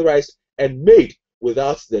were authorized and made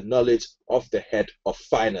without the knowledge of the head of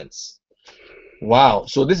finance. Wow.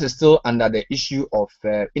 So this is still under the issue of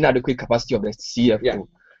inadequate capacity of the CFO. Yeah.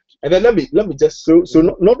 And then let me just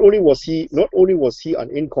not only was he an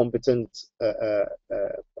incompetent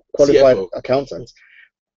qualified CFO accountant,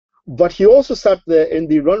 but he also sat there and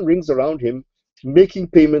they run rings around him, making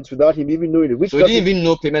payments without him even knowing it. So he didn't even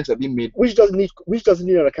know payments were being made. Which doesn't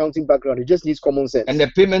need an accounting background. It just needs common sense. And the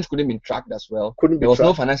payments couldn't be tracked as well. There was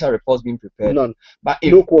no financial reports being prepared. None. But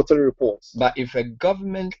no quarterly reports. But if a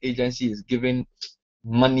government agency is giving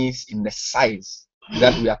monies in the size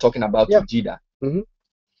that we are talking about to GIDA,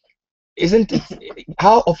 isn't it?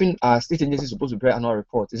 How often are state agencies supposed to prepare annual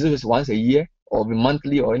reports? Is it just once a year or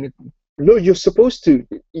monthly or anything? No, you're supposed to.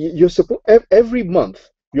 Every month.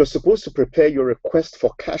 You're supposed to prepare your request for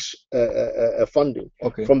cash funding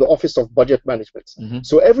from the Office of Budget Management.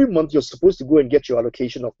 So every month you're supposed to go and get your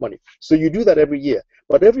allocation of money. So you do that every year.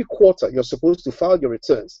 But every quarter you're supposed to file your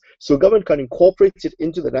returns so government can incorporate it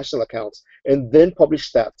into the national accounts and then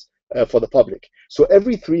publish that for the public. So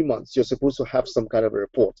every 3 months you're supposed to have some kind of a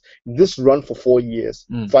report. This run for 4 years,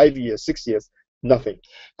 5 years, 6 years. Nothing.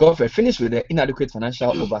 Godfrey, finish with the inadequate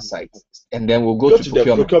financial oversight, and then we'll go to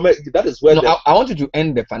procurement. That is where I want you to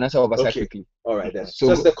end the financial oversight quickly. All right, then.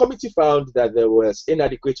 So the committee found that there was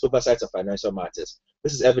inadequate oversight of financial matters.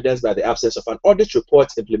 This is evidenced by the absence of an audit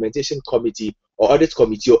report implementation committee or audit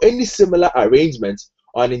committee or any similar arrangement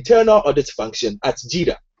or an internal audit function at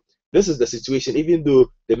GIDA. This is the situation even though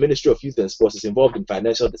the Ministry of Youth and Sports is involved in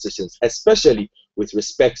financial decisions, especially with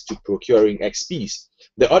respect to procuring XPs.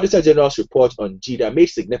 The Auditor General's report on GIDA made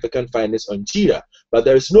significant findings on GIDA, but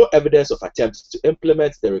there is no evidence of attempts to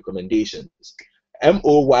implement the recommendations.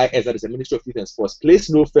 MOYS, that is the Ministry of Youth and Sports, plays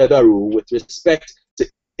no further role with respect to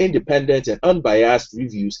independent and unbiased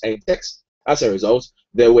reviews and checks. As a result,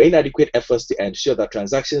 there were inadequate efforts to ensure that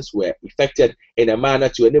transactions were effected in a manner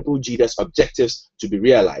to enable GIDA's objectives to be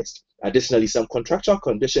realized. Additionally, some contractual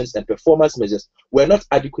conditions and performance measures were not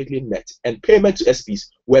adequately met, and payment to SPs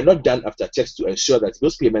were not done after checks to ensure that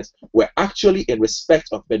those payments were actually in respect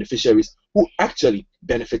of beneficiaries who actually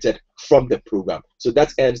benefited from the program. So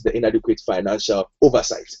that ends the inadequate financial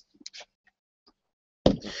oversight.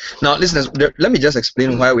 Now, listeners, let me just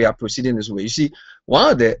explain why we are proceeding this way. You see,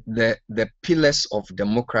 one of the pillars of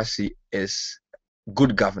democracy is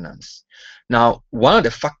good governance. Now, one of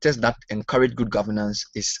the factors that encourage good governance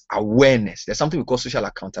is awareness. There's something we call social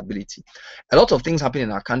accountability. A lot of things happen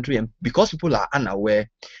in our country, and because people are unaware,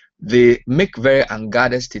 they make very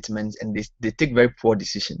unguarded statements and they take very poor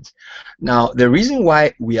decisions. Now, the reason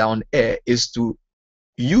why we are on air is to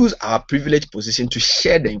use our privileged position to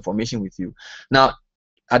share the information with you. Now,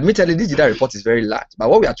 admittedly, this GIDA report is very large, but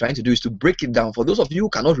what we are trying to do is to break it down for those of you who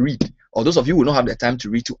cannot read, or those of you who will not have the time to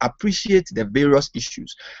read, to appreciate the various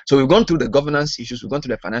issues. So we've gone through the governance issues, we've gone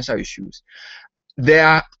through the financial issues. There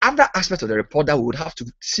are other aspects of the report that we would have to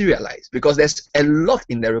serialize because there's a lot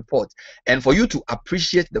in the report. And for you to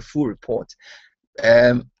appreciate the full report,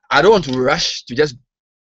 I don't want to rush to just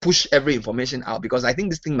push every information out because I think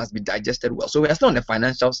this thing must be digested well. So we are still on the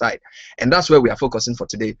financial side, and that's where we are focusing for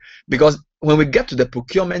today. Because when we get to the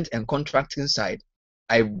procurement and contracting side,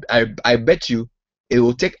 I bet you it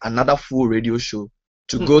will take another full radio show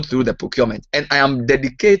to go through the procurement, and I am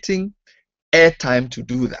dedicating airtime to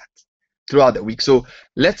do that throughout the week. So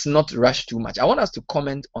let's not rush too much. I want us to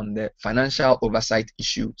comment on the financial oversight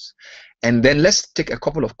issues, and then let's take a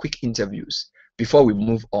couple of quick interviews before we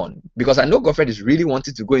move on, because I know Godfrey is really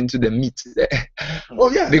wanting to go into the meat. Oh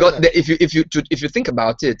yeah. Because if you think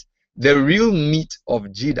about it, the real meat of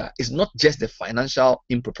JIDA is not just the financial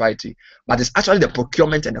impropriety, but it's actually the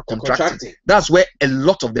procurement and the contracting. That's where a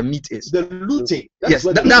lot of the meat is. The looting. That's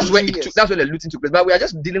where the looting took place. But we are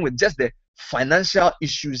just dealing with just the financial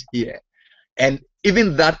issues here. And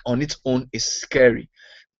even that on its own is scary.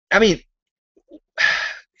 I mean,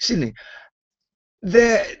 Sydney,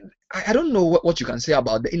 I don't know what you can say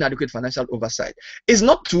about the inadequate financial oversight. It's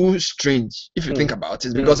not too strange if you think about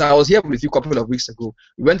it, because I was here with you a couple of weeks ago.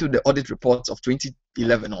 We went through the audit reports of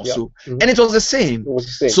 2011 or so, and it was the same.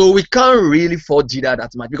 So we can't really fault JIDA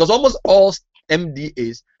that much, because almost all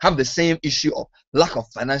MDAs have the same issue of lack of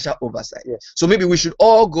financial oversight. So maybe we should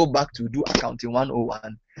all go back to do accounting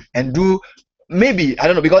 101 and do, maybe, I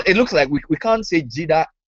don't know, because it looks like we can't say JIDA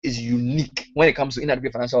is unique when it comes to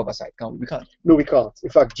inadequate financial oversight. We can't. No, we can't. In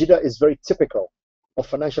fact, JIDA is very typical of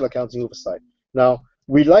financial accounting oversight. Now,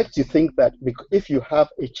 we like to think that if you have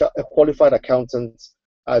a qualified accountant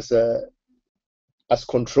as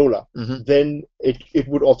controller, then it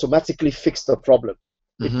would automatically fix the problem.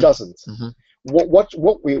 It doesn't.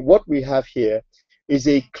 What we have here is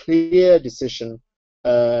a clear decision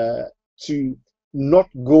to not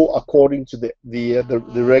go according to the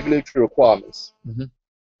regulatory requirements,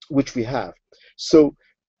 which we have. So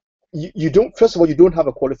you don't, first of all, you don't have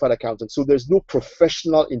a qualified accountant, so there's no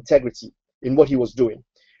professional integrity in what he was doing.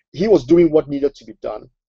 He was doing what needed to be done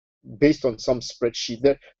based on some spreadsheet.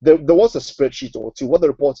 There was a spreadsheet or two. What the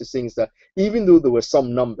report is saying is that even though there were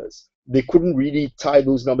some numbers, they couldn't really tie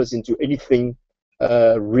those numbers into anything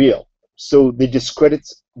real. So they discredit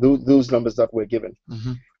those numbers that were given.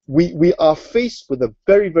 We are faced with a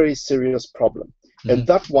very, very serious problem. And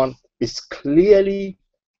that one is clearly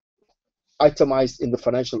itemized in the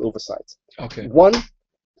financial oversight. One,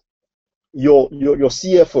 your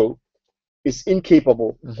CFO is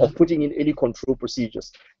incapable of putting in any control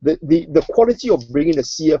procedures. The quality of bringing a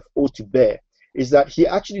CFO to bear is that he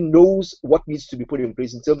actually knows what needs to be put in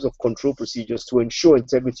place in terms of control procedures to ensure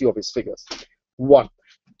integrity of his figures. One.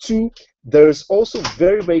 Two, there is also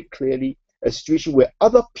very, very clearly a situation where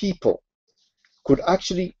other people could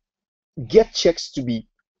actually get checks to be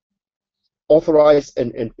authorized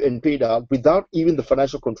and paid out without even the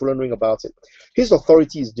financial controller knowing about it. His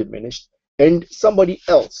authority is diminished, and somebody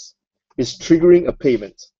else is triggering a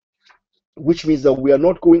payment, which means that we are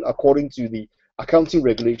not going according to the accounting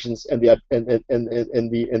regulations and the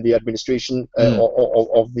administration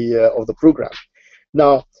of the program.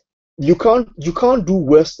 Now, you can't do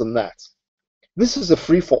worse than that. This is a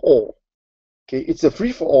free for all. Okay, it's a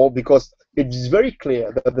free for all because it is very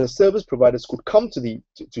clear that the service providers could come to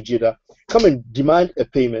JIDA, come and demand a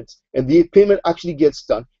payment, and the payment actually gets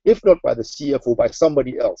done, if not by the CFO, by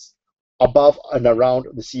somebody else above and around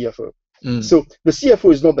the CFO. So the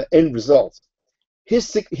CFO is not the end result.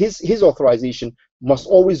 His authorization must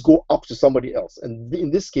always go up to somebody else, and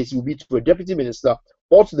in this case, it will be to a deputy minister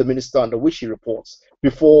or to the minister under which he reports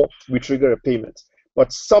before we trigger a payment.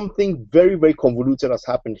 But something very, very convoluted has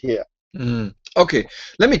happened here. Okay,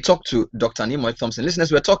 let me talk to Dr. Nimoy Thompson.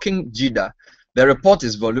 Listeners, we're talking JIDA. The report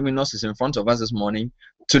is voluminous, it's in front of us this morning.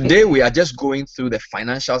 Today, we are just going through the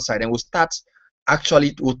financial side, and we'll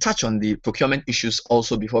touch on the procurement issues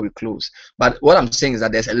also before we close. But what I'm saying is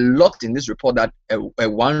that there's a lot in this report that a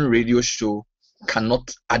one radio show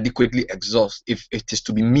cannot adequately exhaust if it is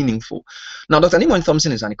to be meaningful. Now, Dr. Nimoy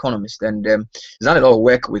Thompson is an economist, and he's done a lot of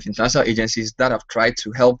work with international agencies that have tried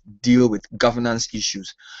to help deal with governance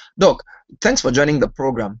issues. Doc, thanks for joining the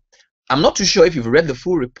program. I'm not too sure if you've read the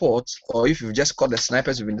full report or if you've just caught the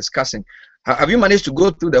snipers we've been discussing. Have you managed to go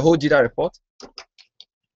through the whole JIDA report?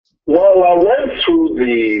 Well, I went through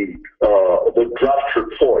the draft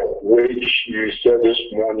report, which you said this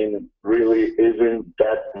morning really isn't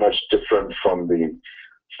that much different from the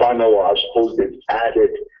final. I suppose they've added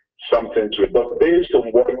something to it. But based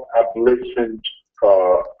on what I've listened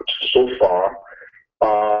so far,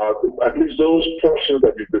 at least those portions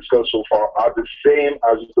that we've discussed so far are the same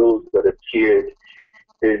as those that appeared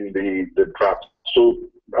in the draft. So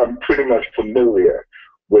I'm pretty much familiar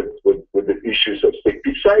with the issues at stake.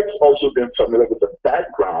 Besides also being familiar with the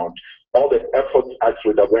background, all the efforts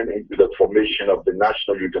actually that went into the formation of the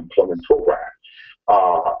National Youth Employment Program.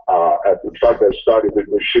 In fact, I started with,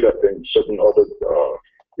 there should have been certain other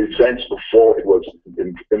events before it was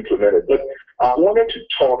implemented. But I wanted to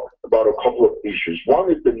talk about a couple of issues.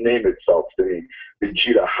 One is the name itself, the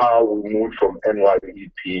JIDA, how we moved from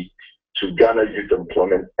NYEP to Ghana Youth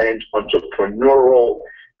Employment and Entrepreneurial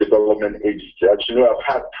Development Agency. As you know, I've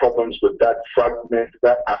had problems with that fragment,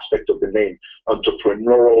 that aspect of the name,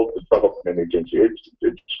 Entrepreneurial Development Agency.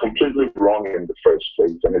 It's completely wrong in the first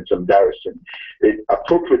place, and it's embarrassing.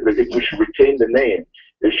 Appropriately, we should retain the name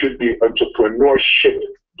It should be entrepreneurship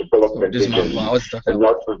development agency and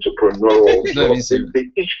not entrepreneurial. They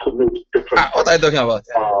each connote different. What are you talking about?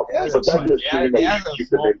 But that is assuming that we keep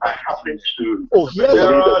the name. I happen to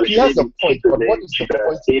he has a point, but what is the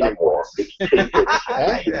point anymore? It's tainted.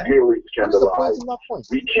 It's really scandalized.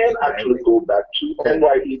 We can actually go back to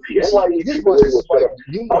NYEP. NYEP was set up.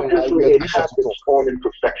 Obviously, it has its own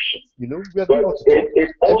imperfection. But it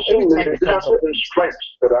also has certain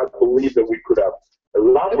strengths that I believe that we could have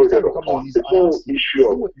elaborated upon. The whole issue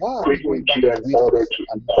of creating GIA in order to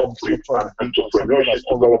incorporate an entrepreneurship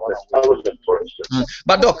development element, for instance.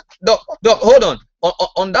 But Doc, hold on.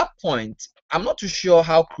 On that point, I'm not too sure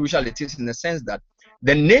how crucial it is in the sense that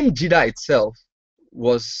the name JIDA itself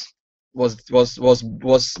was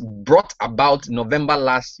brought about November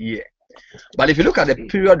last year. But if you look at the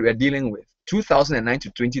period we're dealing with, 2009 to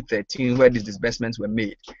 2013, where these disbursements were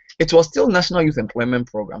made, it was still National Youth Employment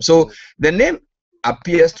Program. So the name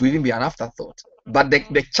appears to even be an afterthought. But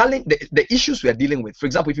the challenge, the issues we are dealing with, for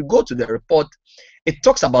example, if you go to the report, it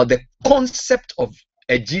talks about the concept of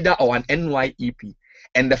a JIDA or an NYEP,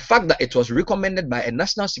 and the fact that it was recommended by a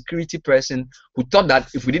national security person who thought that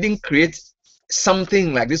if we didn't create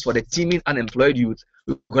something like this for the teeming unemployed youth,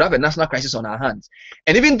 we could have a national crisis on our hands.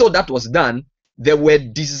 And even though that was done, there were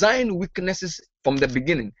design weaknesses from the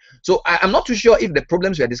beginning. So I'm not too sure if the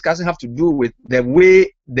problems we are discussing have to do with the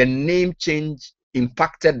way the name change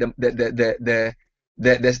impacted the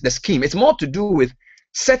scheme. It's more to do with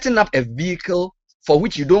setting up a vehicle for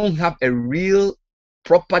which you don't have a real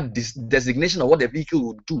proper designation of what the vehicle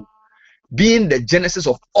would do, being the genesis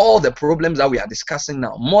of all the problems that we are discussing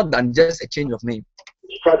now, more than just a change of name.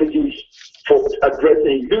 Strategies for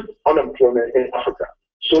addressing youth unemployment in Africa.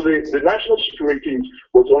 So the national security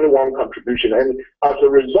was only one contribution, and as a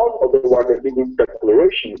result of the Ouagadougou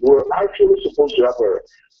Declaration, we were actually supposed to have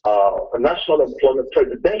a national employment,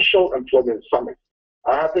 presidential employment summit.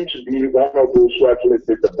 I happen to be one of those who actually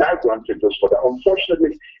did the background figures for that.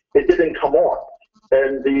 Unfortunately, it didn't come on,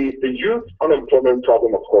 and the youth unemployment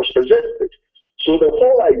problem, of course, persisted. So the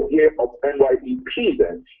whole idea of NYEP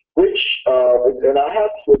then, which, and I have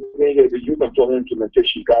with me here the Youth Employment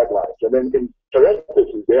Implementation Guidelines, and then in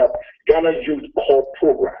parentheses, they have Ghana Youth Core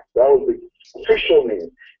Program. That was the official name.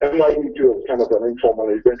 NYEP was kind of an informal,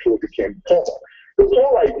 and eventually became formal. The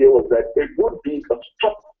whole idea was that it would be a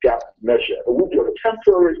stopgap measure. It would be a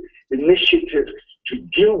temporary initiative to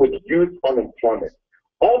deal with youth unemployment.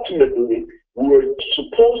 Ultimately, we were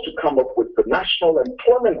supposed to come up with the national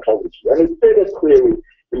employment policy, and it stated clearly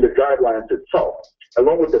in the guidelines itself,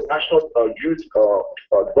 along with the national youth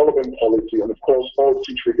development policy, and of course, all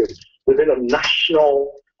situated within a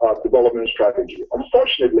national development strategy.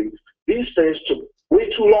 Unfortunately, these things took way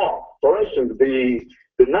too long. For instance, the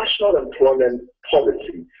national employment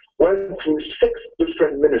policy went through 6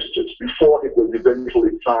 different ministers before it was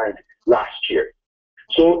eventually signed last year.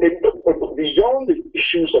 So beyond the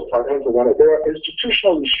issues of financial wonder, there are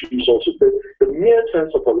institutional issues also. The mere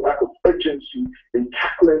sense of a lack of urgency in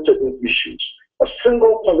tackling certain issues. A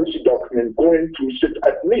single policy document going through 6,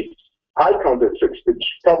 at least, I counted 6, it's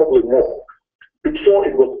probably more, before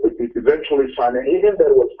it was eventually signed. And even that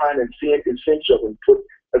it was signed, it seems to have been put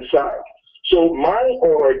aside. So my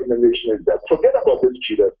own recommendation is that forget about this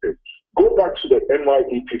JIDA thing. Go back to the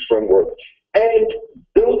NYEP framework and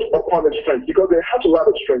build upon its strength, because it has a lot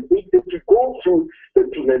of strength. If you go through the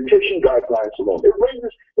implementation guidelines alone,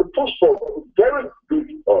 it puts forth very good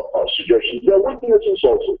suggestions. There are weaknesses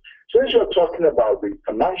also. Since you're talking about the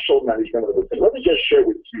financial management of the thing, let me just share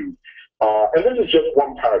with you, and this is just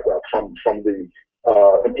one paragraph from the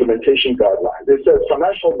implementation guidelines. It says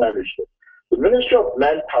financial management. The Ministry of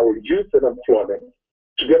Manpower, Youth and Employment,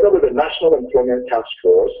 together with the National Employment Task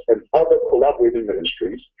Force and other collaborating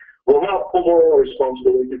ministries, will have overall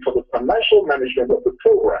responsibility for the financial management of the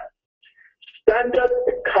program. Standard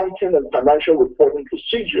accounting and financial reporting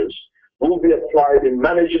procedures will be applied in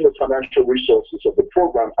managing the financial resources of the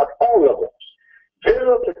program at all levels.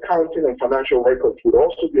 Various accounting and financial records would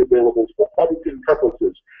also be available for auditing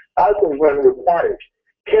purposes as and when required.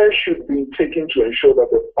 Care should be taken to ensure that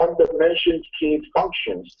the undermentioned key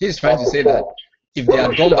functions. He's trying to say that if they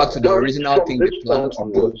had gone back to the original thing they planned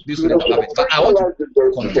to do, this wouldn't have happened. But I want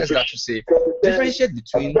to contest that to say, differentiate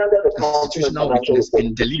between institutional weakness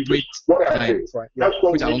and deliberate crime. That's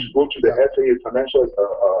why we need to go to the FAA Financial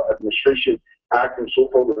Administration Act and so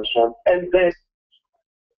forth and so on, and then.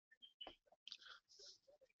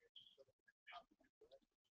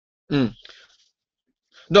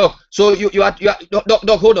 Doc, so you are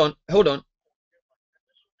Doc, hold on.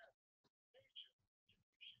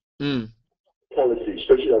 Policy,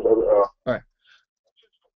 especially all right.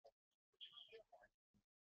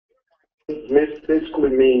 basically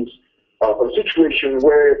means a situation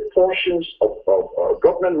where portions of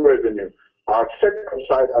government revenue are set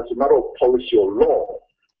aside as a matter of policy or law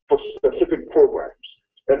for specific programs.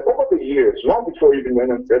 And over the years, long before even when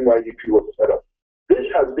NYDP was set up, this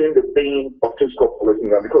has been the bane of fiscal policy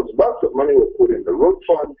now, because lots of money was put in the road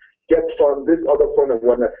fund, get fund, this other fund, and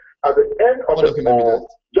whatnot. At the end of it all,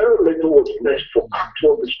 very little was left for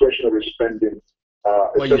actual discretionary spending,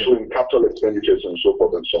 especially in capital expenditures and so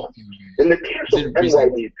forth and so on. In the case of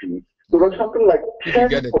NYDP, there was something like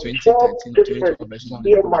 10 or 12 different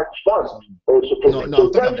earmarked funds. So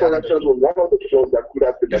that, for instance, was one of the flows that could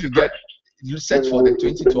have been addressed. You search for the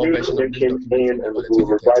 2012 version of this document. And we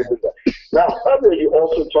revised that. Now, earlier you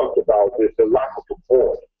also talked about the lack of a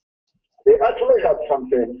board. They actually had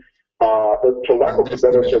something, for lack of a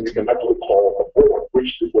better term, you can actually call a board,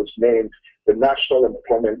 which was named the National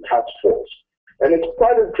Employment Task Force. And it's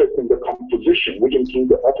quite interesting, the composition, which includes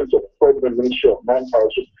the Office of President, Ministry of Manpower.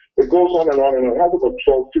 So it goes on, and it has about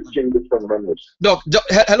 12, 15 different members. Doc,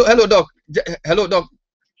 hello, Doc. Hello, Doc.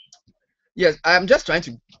 Yes, I'm just trying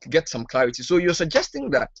to get some clarity. So you're suggesting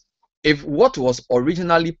that if what was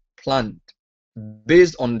originally planned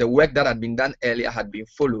based on the work that had been done earlier had been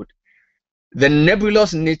followed, the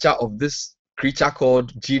nebulous nature of this creature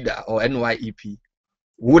called JIDA or NYEP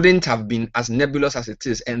wouldn't have been as nebulous as it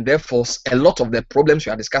is, and therefore a lot of the problems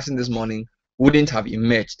we are discussing this morning wouldn't have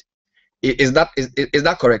emerged. Is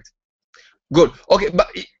that correct? Good. Okay, but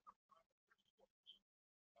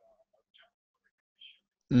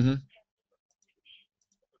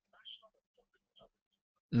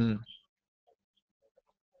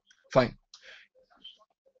fine.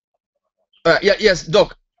 Yes,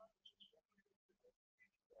 Doc.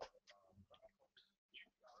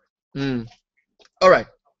 All right.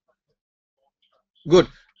 Good.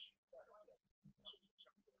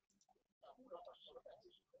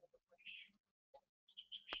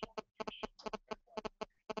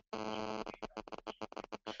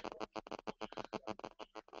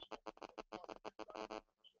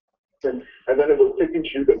 And then it was taken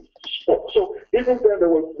to the sport. So even then there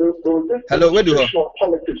was this institutional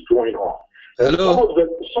politics going on. Hello.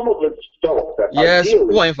 Some of the stuff that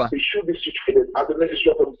ideally it should be situated at the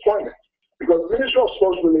Ministry of Employment, because the Ministry of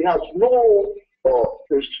Sports really has no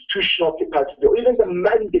institutional capacity or even the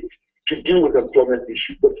mandate to deal with employment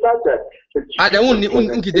issues. The fact that it's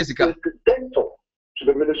incidental to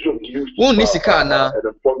the Ministry of Youth and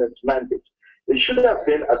Employment mandate. It should have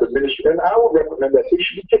been at the ministry, and I would recommend that it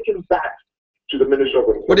should be taken back to the Ministry of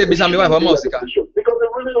Employment. Because they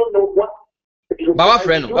really don't know what. Other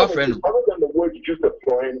than the word youth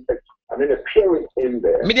employing, appearing in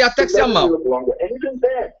there. And even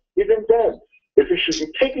then, if it should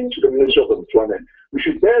be taken to the Ministry of Employment, we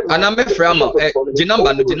should then. And I'm the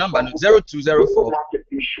number 0204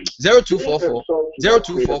 0244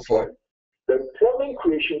 0244. The employment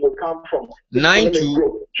creation will come from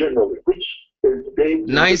growth generally, which is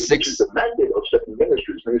the mandate of certain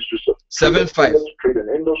ministries, ministries of 75 trade and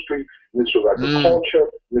industry, Ministry of Agriculture,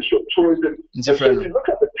 Ministry of Tourism. So if you look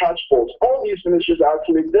at the task force, all these ministries are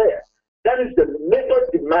actually there. That is the labor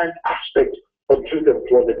demand aspect of youth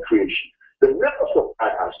employment creation. The rest of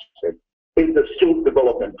that aspect is the skill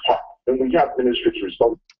development part, and we have ministries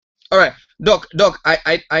responsible. All right, Doc,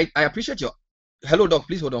 I appreciate your. Hello, Doc.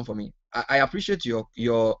 Please hold on for me. I appreciate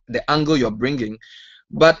the angle you're bringing,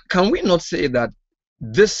 but can we not say that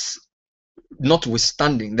this,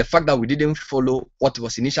 notwithstanding the fact that we didn't follow what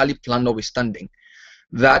was initially planned, notwithstanding,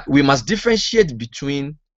 that we must differentiate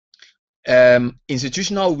between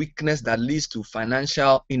institutional weakness that leads to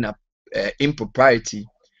financial impropriety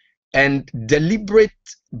and deliberate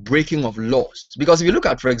breaking of laws? Because if you look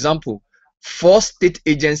at, for example, 4 state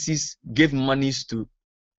agencies gave monies to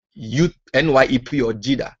youth NYEP or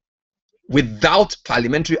JIDA without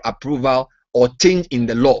parliamentary approval or change in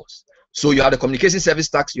the laws. So you have the Communication Service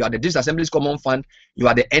Tax, you have the District Assembly's Common Fund, you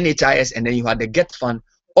have the NHIS, and then you have the GET Fund,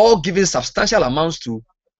 all giving substantial amounts to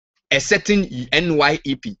a certain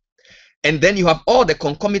NYEP. And then you have all the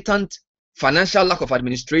concomitant financial lack of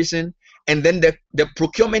administration, and then the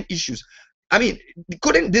procurement issues. I mean,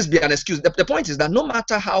 couldn't this be an excuse? The point is that no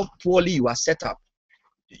matter how poorly you are set up,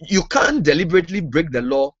 you can't deliberately break the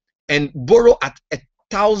law and borrow at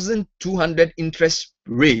 1,200 interest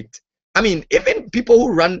rate. I mean, even people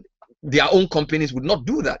who run their own companies would not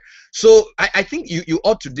do that. So I think you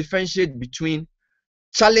ought to differentiate between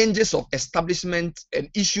challenges of establishment and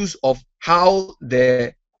issues of how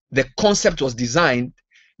the concept was designed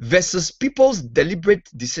versus people's deliberate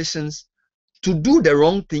decisions to do the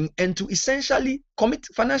wrong thing and to essentially commit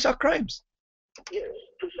financial crimes. Yes,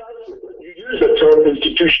 precisely. You use the term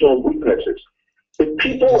institutional weaknesses. The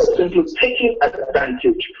people are simply taking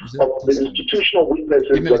advantage of the institutional weaknesses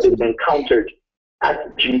that they've encountered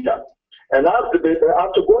at JIDA. And after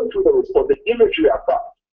going through the report, the imagery I got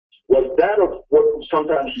was that of what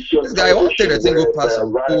sometimes you see on this guy wanted a single pass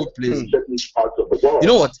of whole place. You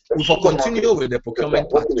know what? We will continue with the procurement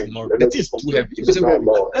part tomorrow. It is too heavy.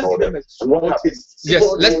 Yes,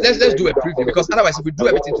 let's do a preview, because otherwise, if we do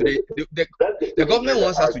everything today, the government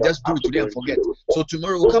wants us to just do it today and forget. So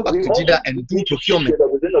tomorrow we'll come back to JIDA and do procurement.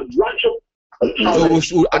 So we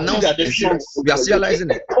should announce we are serializing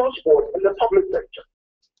it. In the public sector,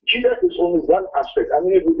 JIDA is only one aspect. I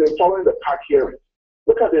mean, if we've been following the PAC hearing,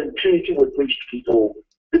 look at the impunity with which people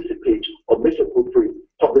dissipate or misappropriate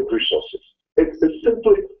public resources. It's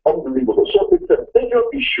simply unbelievable. So it's a bigger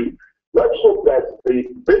issue. Let's hope that the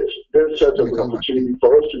bit then serves as an opportunity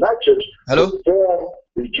for us to not just reform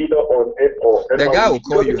the JIDA or the guy will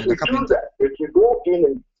call you. If we do that, if we go in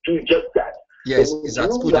and do just that. Yes, he's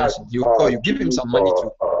at school. He will call you. Give him some money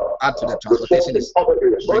to add to the transportation. He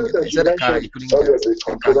said the car he couldn't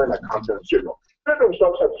get.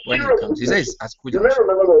 When he comes, he says at school. So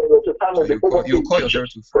you call your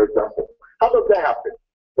 024. For example, how does that happen?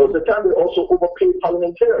 There was a time they also overpaid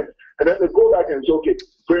parliamentarians, and then they go back and say, okay,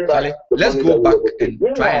 bring back. Let's go back and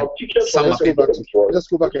try and sum up. Let's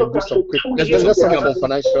go back and do some quick. Let's sum up on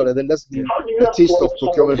financial, and then let's do a taste of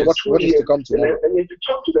procurement. What is to come tomorrow? And if you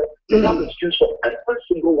talk to them, they have an excuse for every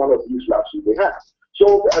single one of these lapses they have.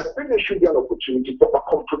 So I think there should be an opportunity for a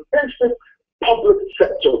comprehensive public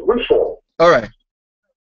sector reform. All right.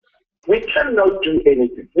 We cannot do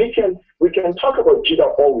anything. We can talk about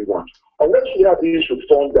JIDA all we want, unless we have these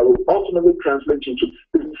reforms that will ultimately translate into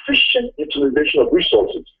efficient utilization of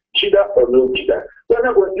resources, JIDA or no JIDA.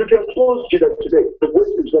 Whenever you can close JIDA today, the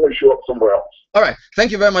waste is going to show up somewhere else. All right. Thank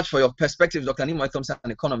you very much for your perspective, Dr. Nimoy Thompson, an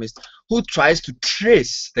economist who tries to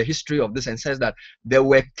trace the history of this and says that there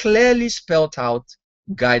were clearly spelled out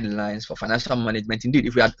guidelines for financial management. Indeed,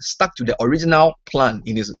 if we had stuck to the original plan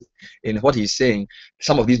in what he's saying,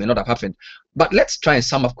 some of these may not have happened. But let's try and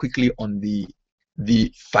sum up quickly on the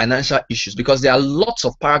financial issues, because there are lots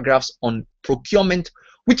of paragraphs on procurement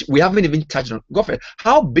which we haven't even touched on. Godfrey,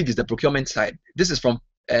 how big is the procurement side? This is from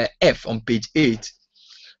F on page 8,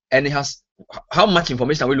 and it has how much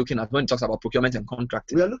information are we looking at when it talks about procurement and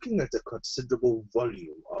contracting? We are looking at a considerable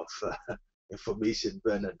volume of information,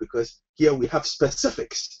 Bernard, because here we have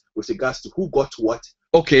specifics with regards to who got what.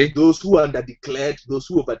 Okay. Those who underdeclared, those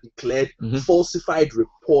who overdeclared, falsified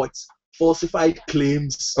reports, falsified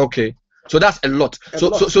claims. Okay. So that's a lot.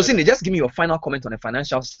 So Cindy, just give me your final comment on the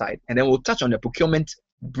financial side, and then we'll touch on the procurement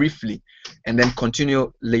briefly, and then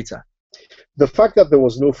continue later. The fact that there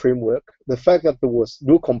was no framework, the fact that there was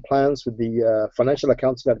no compliance with the Financial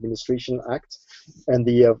Accounting Administration Act and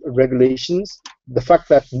the regulations, the fact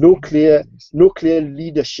that no clear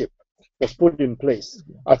leadership was put in place.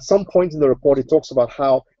 At some point in the report, it talks about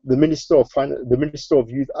how the Minister of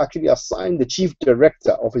Youth actually assigned the chief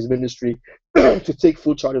director of his ministry to take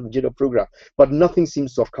full charge of the JIDA program, but nothing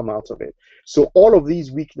seems to have come out of it. So all of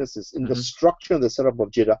these weaknesses in the structure and the setup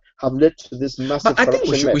of JIDA have led to this massive corruption.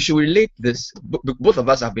 I think we should relate this. Both of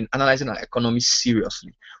us have been analyzing our economy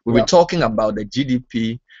seriously. We were talking about the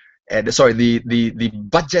GDP, the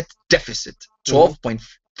budget deficit,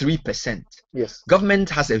 12.3%. Yes. Government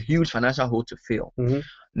has a huge financial hole to fill.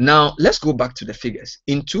 Now let's go back to the figures.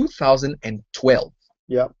 In 2012,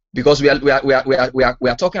 because we are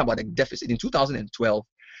talking about the deficit. In 2012,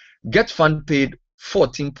 Get Fund paid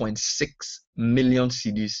 14.6 million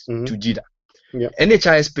cedis to JIDA.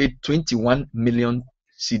 NHIS paid 21 million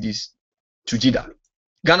cedis to JIDA.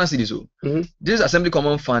 Ghana cedis. This Assembly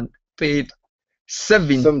Common Fund paid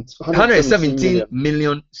 117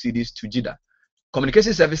 million cedis to JIDA.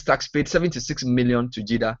 Communication Service Tax paid 76 million to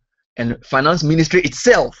JIDA, and Finance Ministry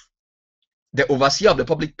itself, the overseer of the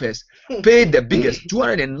public purse, paid the biggest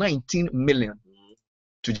 219 million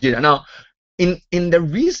to JIDA. Now, in the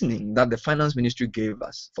reasoning that the Finance Ministry gave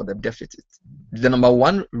us for the deficit, the number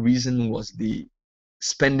one reason was the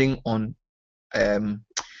spending on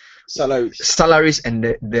salaries and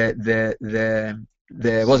the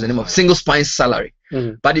what's the name of single spine salary.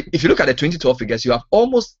 But if you look at the 2012 figures, you have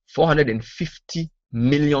almost 450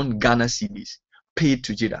 million Ghana cedis paid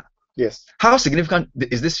to JIDA. Yes. How significant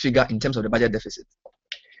is this figure in terms of the budget deficit?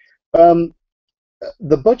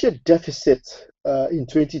 The budget deficit in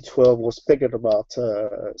 2012 was pegged at about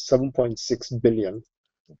 7.6 billion.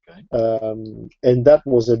 Okay. And that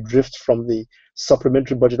was a drift from the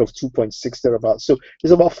supplementary budget of 2.6 thereabouts. So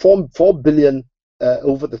it's about 4 billion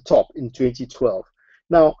over the top in 2012.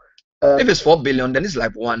 Now, if it's 4 billion, then it's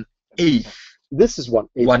like 1/8 This is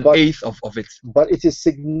 1/8. 1/8 of it. But it is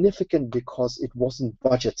significant because it wasn't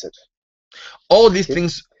budgeted. All these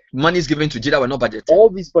things, money is given to JIDA were not budgeted. All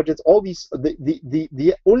these budgets,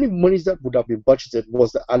 the only monies that would have been budgeted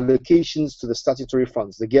was the allocations to the statutory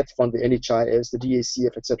funds, the GET fund, the NHIS, the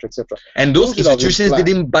DACF, etc., etc. And those institutions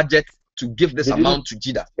didn't budget to give this amount to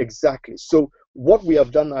JIDA. Exactly. So what we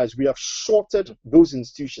have done now is we have shorted those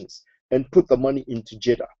institutions and put the money into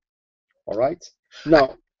JIDA. All right.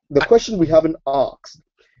 Now, the question we haven't asked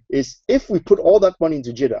is, if we put all that money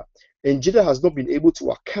into JIDA and JIDA has not been able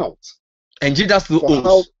to account, and JIDA still owes.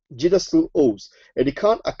 How JIDA still owes, and it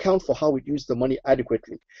can't account for how it used the money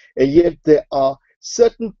adequately, and yet there are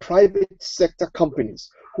certain private sector companies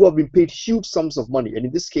who have been paid huge sums of money, and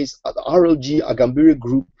in this case, the RLG, Agambiri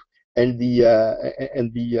Group, and the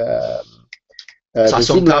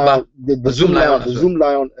Zoom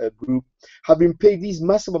Lion Group have been paid these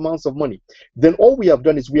massive amounts of money. Then all we have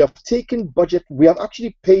done is we have taken budget, we have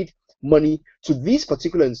actually paid money to these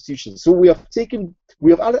particular institutions. So we have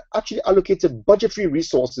actually allocated budgetary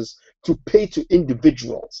resources to pay to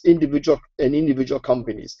individual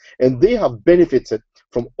companies, and they have benefited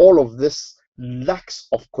from all of this lacks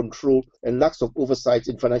of control and lacks of oversight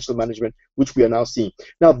in financial management, which we are now seeing.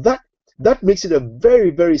 Now that makes it a very,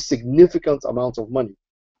 very significant amount of money.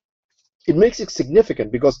 It makes it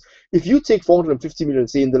significant because if you take 450 million,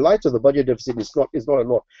 say, in the light of the budget deficit, it's not a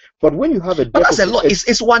lot. But when you have a deficit, but that's a lot.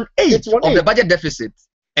 It's 1/8 of the budget deficit.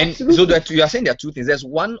 And Absolutely. So that you are saying there are two things. There's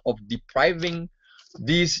one of depriving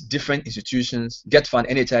these different institutions, GET Fund,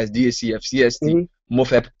 NHIS, DACF, CST,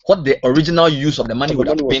 MOFEP, what the original use of the money would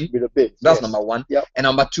have been. That's number one. Yep. And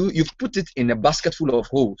number two, you've put it in a basket full of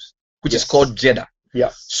holes, which is called JIDA.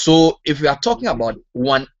 Yeah. So if we are talking about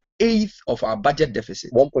 1/8 of our budget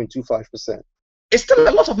deficit, 1.25%, it's still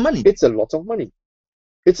a lot of money. It's a lot of money.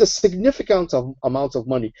 It's a significant amount of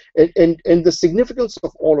money, and the significance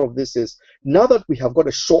of all of this is, now that we have got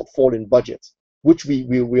a shortfall in budget, which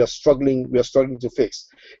we are struggling to fix,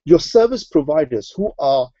 your service providers who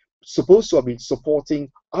are supposed to have been supporting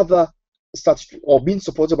other statutory or being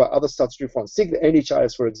supported by other statutory funds, take the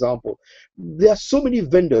NHIS for example, there are so many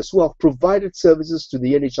vendors who have provided services to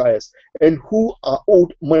the NHIS and who are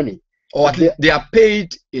owed money. Or at least they are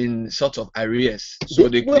paid in sort of arrears. So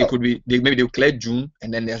maybe they'll clear June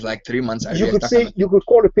and then there's like 3 months arrears. You could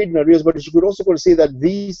call it paid in arrears, but you could also say that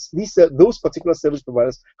those particular service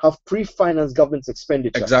providers have pre-financed government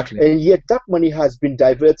expenditure. Exactly. And yet that money has been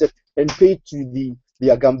diverted and paid to the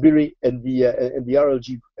Agambiri and the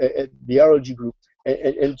RLG group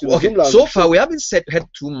and to the Zoom Lion. So far we haven't heard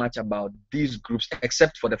too much about these groups,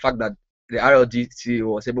 except for the fact that the RLG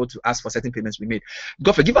CEO was able to ask for certain payments we made.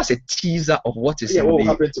 Godfrey, give us a teaser of what is what will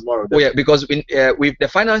happen tomorrow. Because with the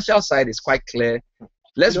financial side is quite clear.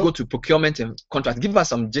 Let's go to procurement and contract. Give us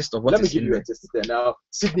some gist of what Let me give you a gist there. Now,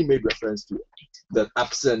 Sydney made reference to the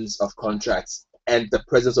absence of contracts and the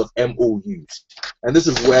presence of MOUs. And this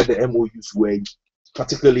is where the MOUs were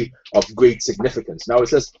particularly of great significance. Now, it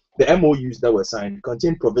says the MOUs that were signed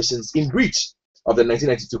contain provisions in breach of the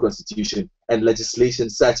 1992 Constitution and legislation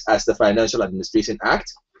such as the Financial Administration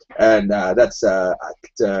Act, and that's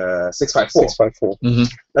Act 654. 654.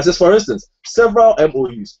 That says, for instance, several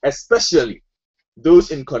MOUs, especially those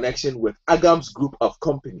in connection with Agam's group of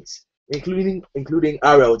companies, including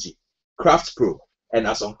RLG, CraftPro, and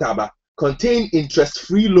Asongtaba, contain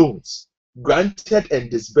interest-free loans granted and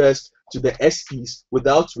disbursed to the SPs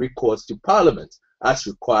without recourse to Parliament, as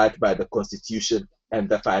required by the Constitution and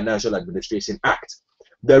the Financial Administration Act.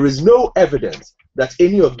 There is no evidence that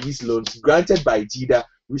any of these loans granted by JIDA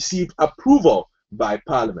received approval by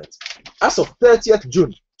Parliament. As of 30th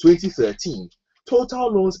June 2013,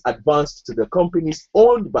 total loans advanced to the companies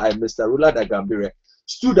owned by Mr. Roland Agambire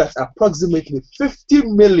stood at approximately 50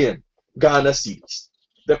 million Ghana cedis.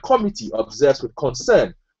 The committee observes with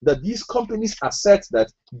concern that these companies assert that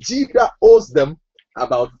JIDA owes them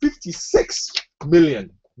about 56 million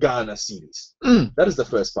Ghana cedis. That is the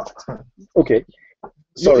first part. Okay.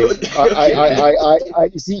 Sorry. I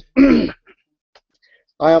see.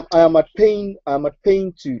 I am at pain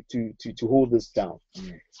to hold this down.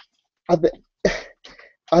 At the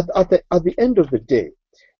end of the day,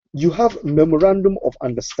 you have memorandum of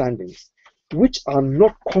understandings, which are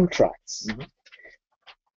not contracts.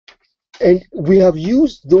 And we have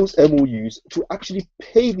used those MOUs to actually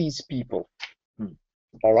pay these people.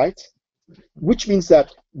 All right? Which means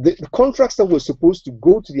that the contracts that were supposed to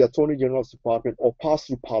go to the Attorney General's Department or pass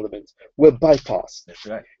through Parliament were bypassed. That's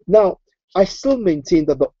right. Now, I still maintain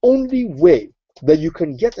that the only way that you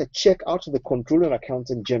can get a check out of the Controller and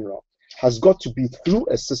Accountant General has got to be through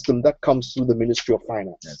a system that comes through the Ministry of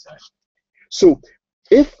Finance. That's right. So,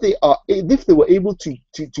 if they were able to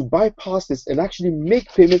bypass this and actually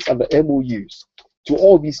make payments under MOUs to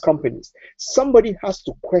all these companies, somebody has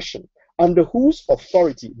to question under whose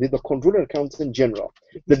authority did the Controller and Accountant General,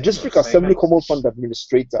 the District Assembly Common Fund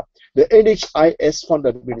Administrator, the NHIS Fund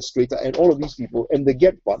Administrator, and all of these people, and the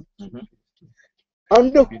GET Fund,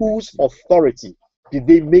 under whose authority did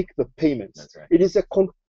they make the payments? Right. It is a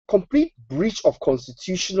complete breach of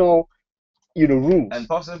constitutional, rules, and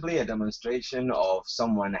possibly a demonstration of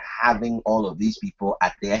someone having all of these people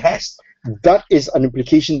at their hest. That is an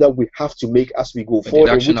implication that we have to make as we go forward,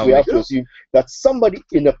 in which we have to assume that somebody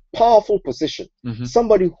in a powerful position,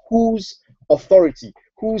 somebody whose authority,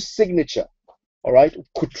 whose signature, all right,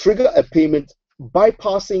 could trigger a payment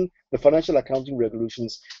bypassing the financial accounting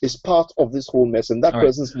regulations is part of this whole mess, and that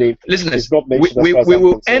person's name is not mentioned. We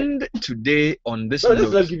will end today on this note.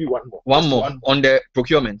 Let's give you one more. One more on the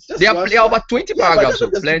procurement. There are about 20 paragraphs.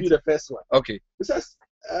 Just give you the first one. Okay. It says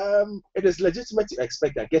it is legitimate to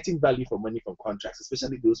expect that getting value for money from contracts,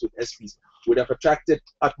 especially those with SPs, would have attracted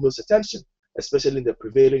utmost attention, especially in the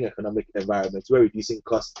prevailing economic environment where reducing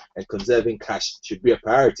costs and conserving cash should be a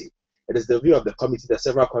priority. It is the view of the committee that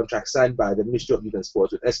several contracts signed by the Ministry of Youth and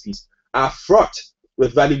Sports with SPs are fraught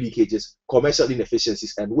with value leakages, commercial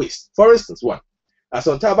inefficiencies, and waste. For instance, one,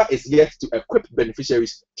 Asontaba is yet to equip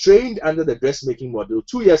beneficiaries trained under the dressmaking model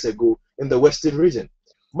 2 years ago in the Western region.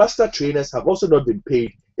 Master trainers have also not been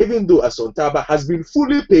paid, even though Asontaba has been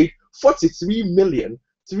fully paid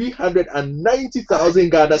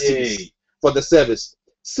 43,390,000 Ghana cedis for the service.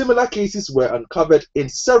 Similar cases were uncovered in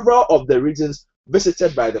several of the regions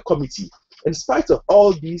visited by the committee. In spite of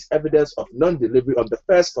all these evidence of non-delivery on the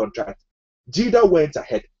first contract, JIDA went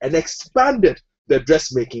ahead and expanded the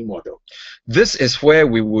dressmaking model. This is where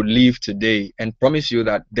we will leave today, and promise you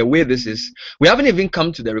that the way this is, we haven't even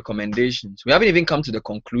come to the recommendations, we haven't even come to the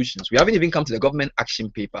conclusions, we haven't even come to the government action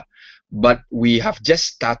paper, but we have just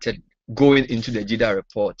started going into the JIDA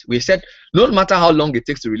report. We said no matter how long it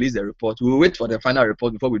takes to release the report, we will wait for the final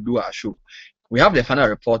report before we do our show. We have the final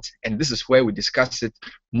report, and this is where we discuss it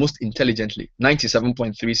most intelligently.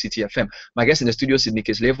 97.3 Citi FM. My guest in the studio, Sydney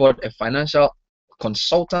Hayford, a financial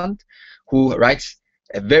consultant who writes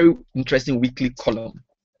a very interesting weekly column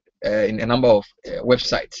in a number of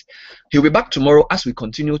websites. He'll be back tomorrow as we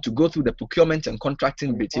continue to go through the procurement and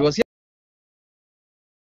contracting bit. He was here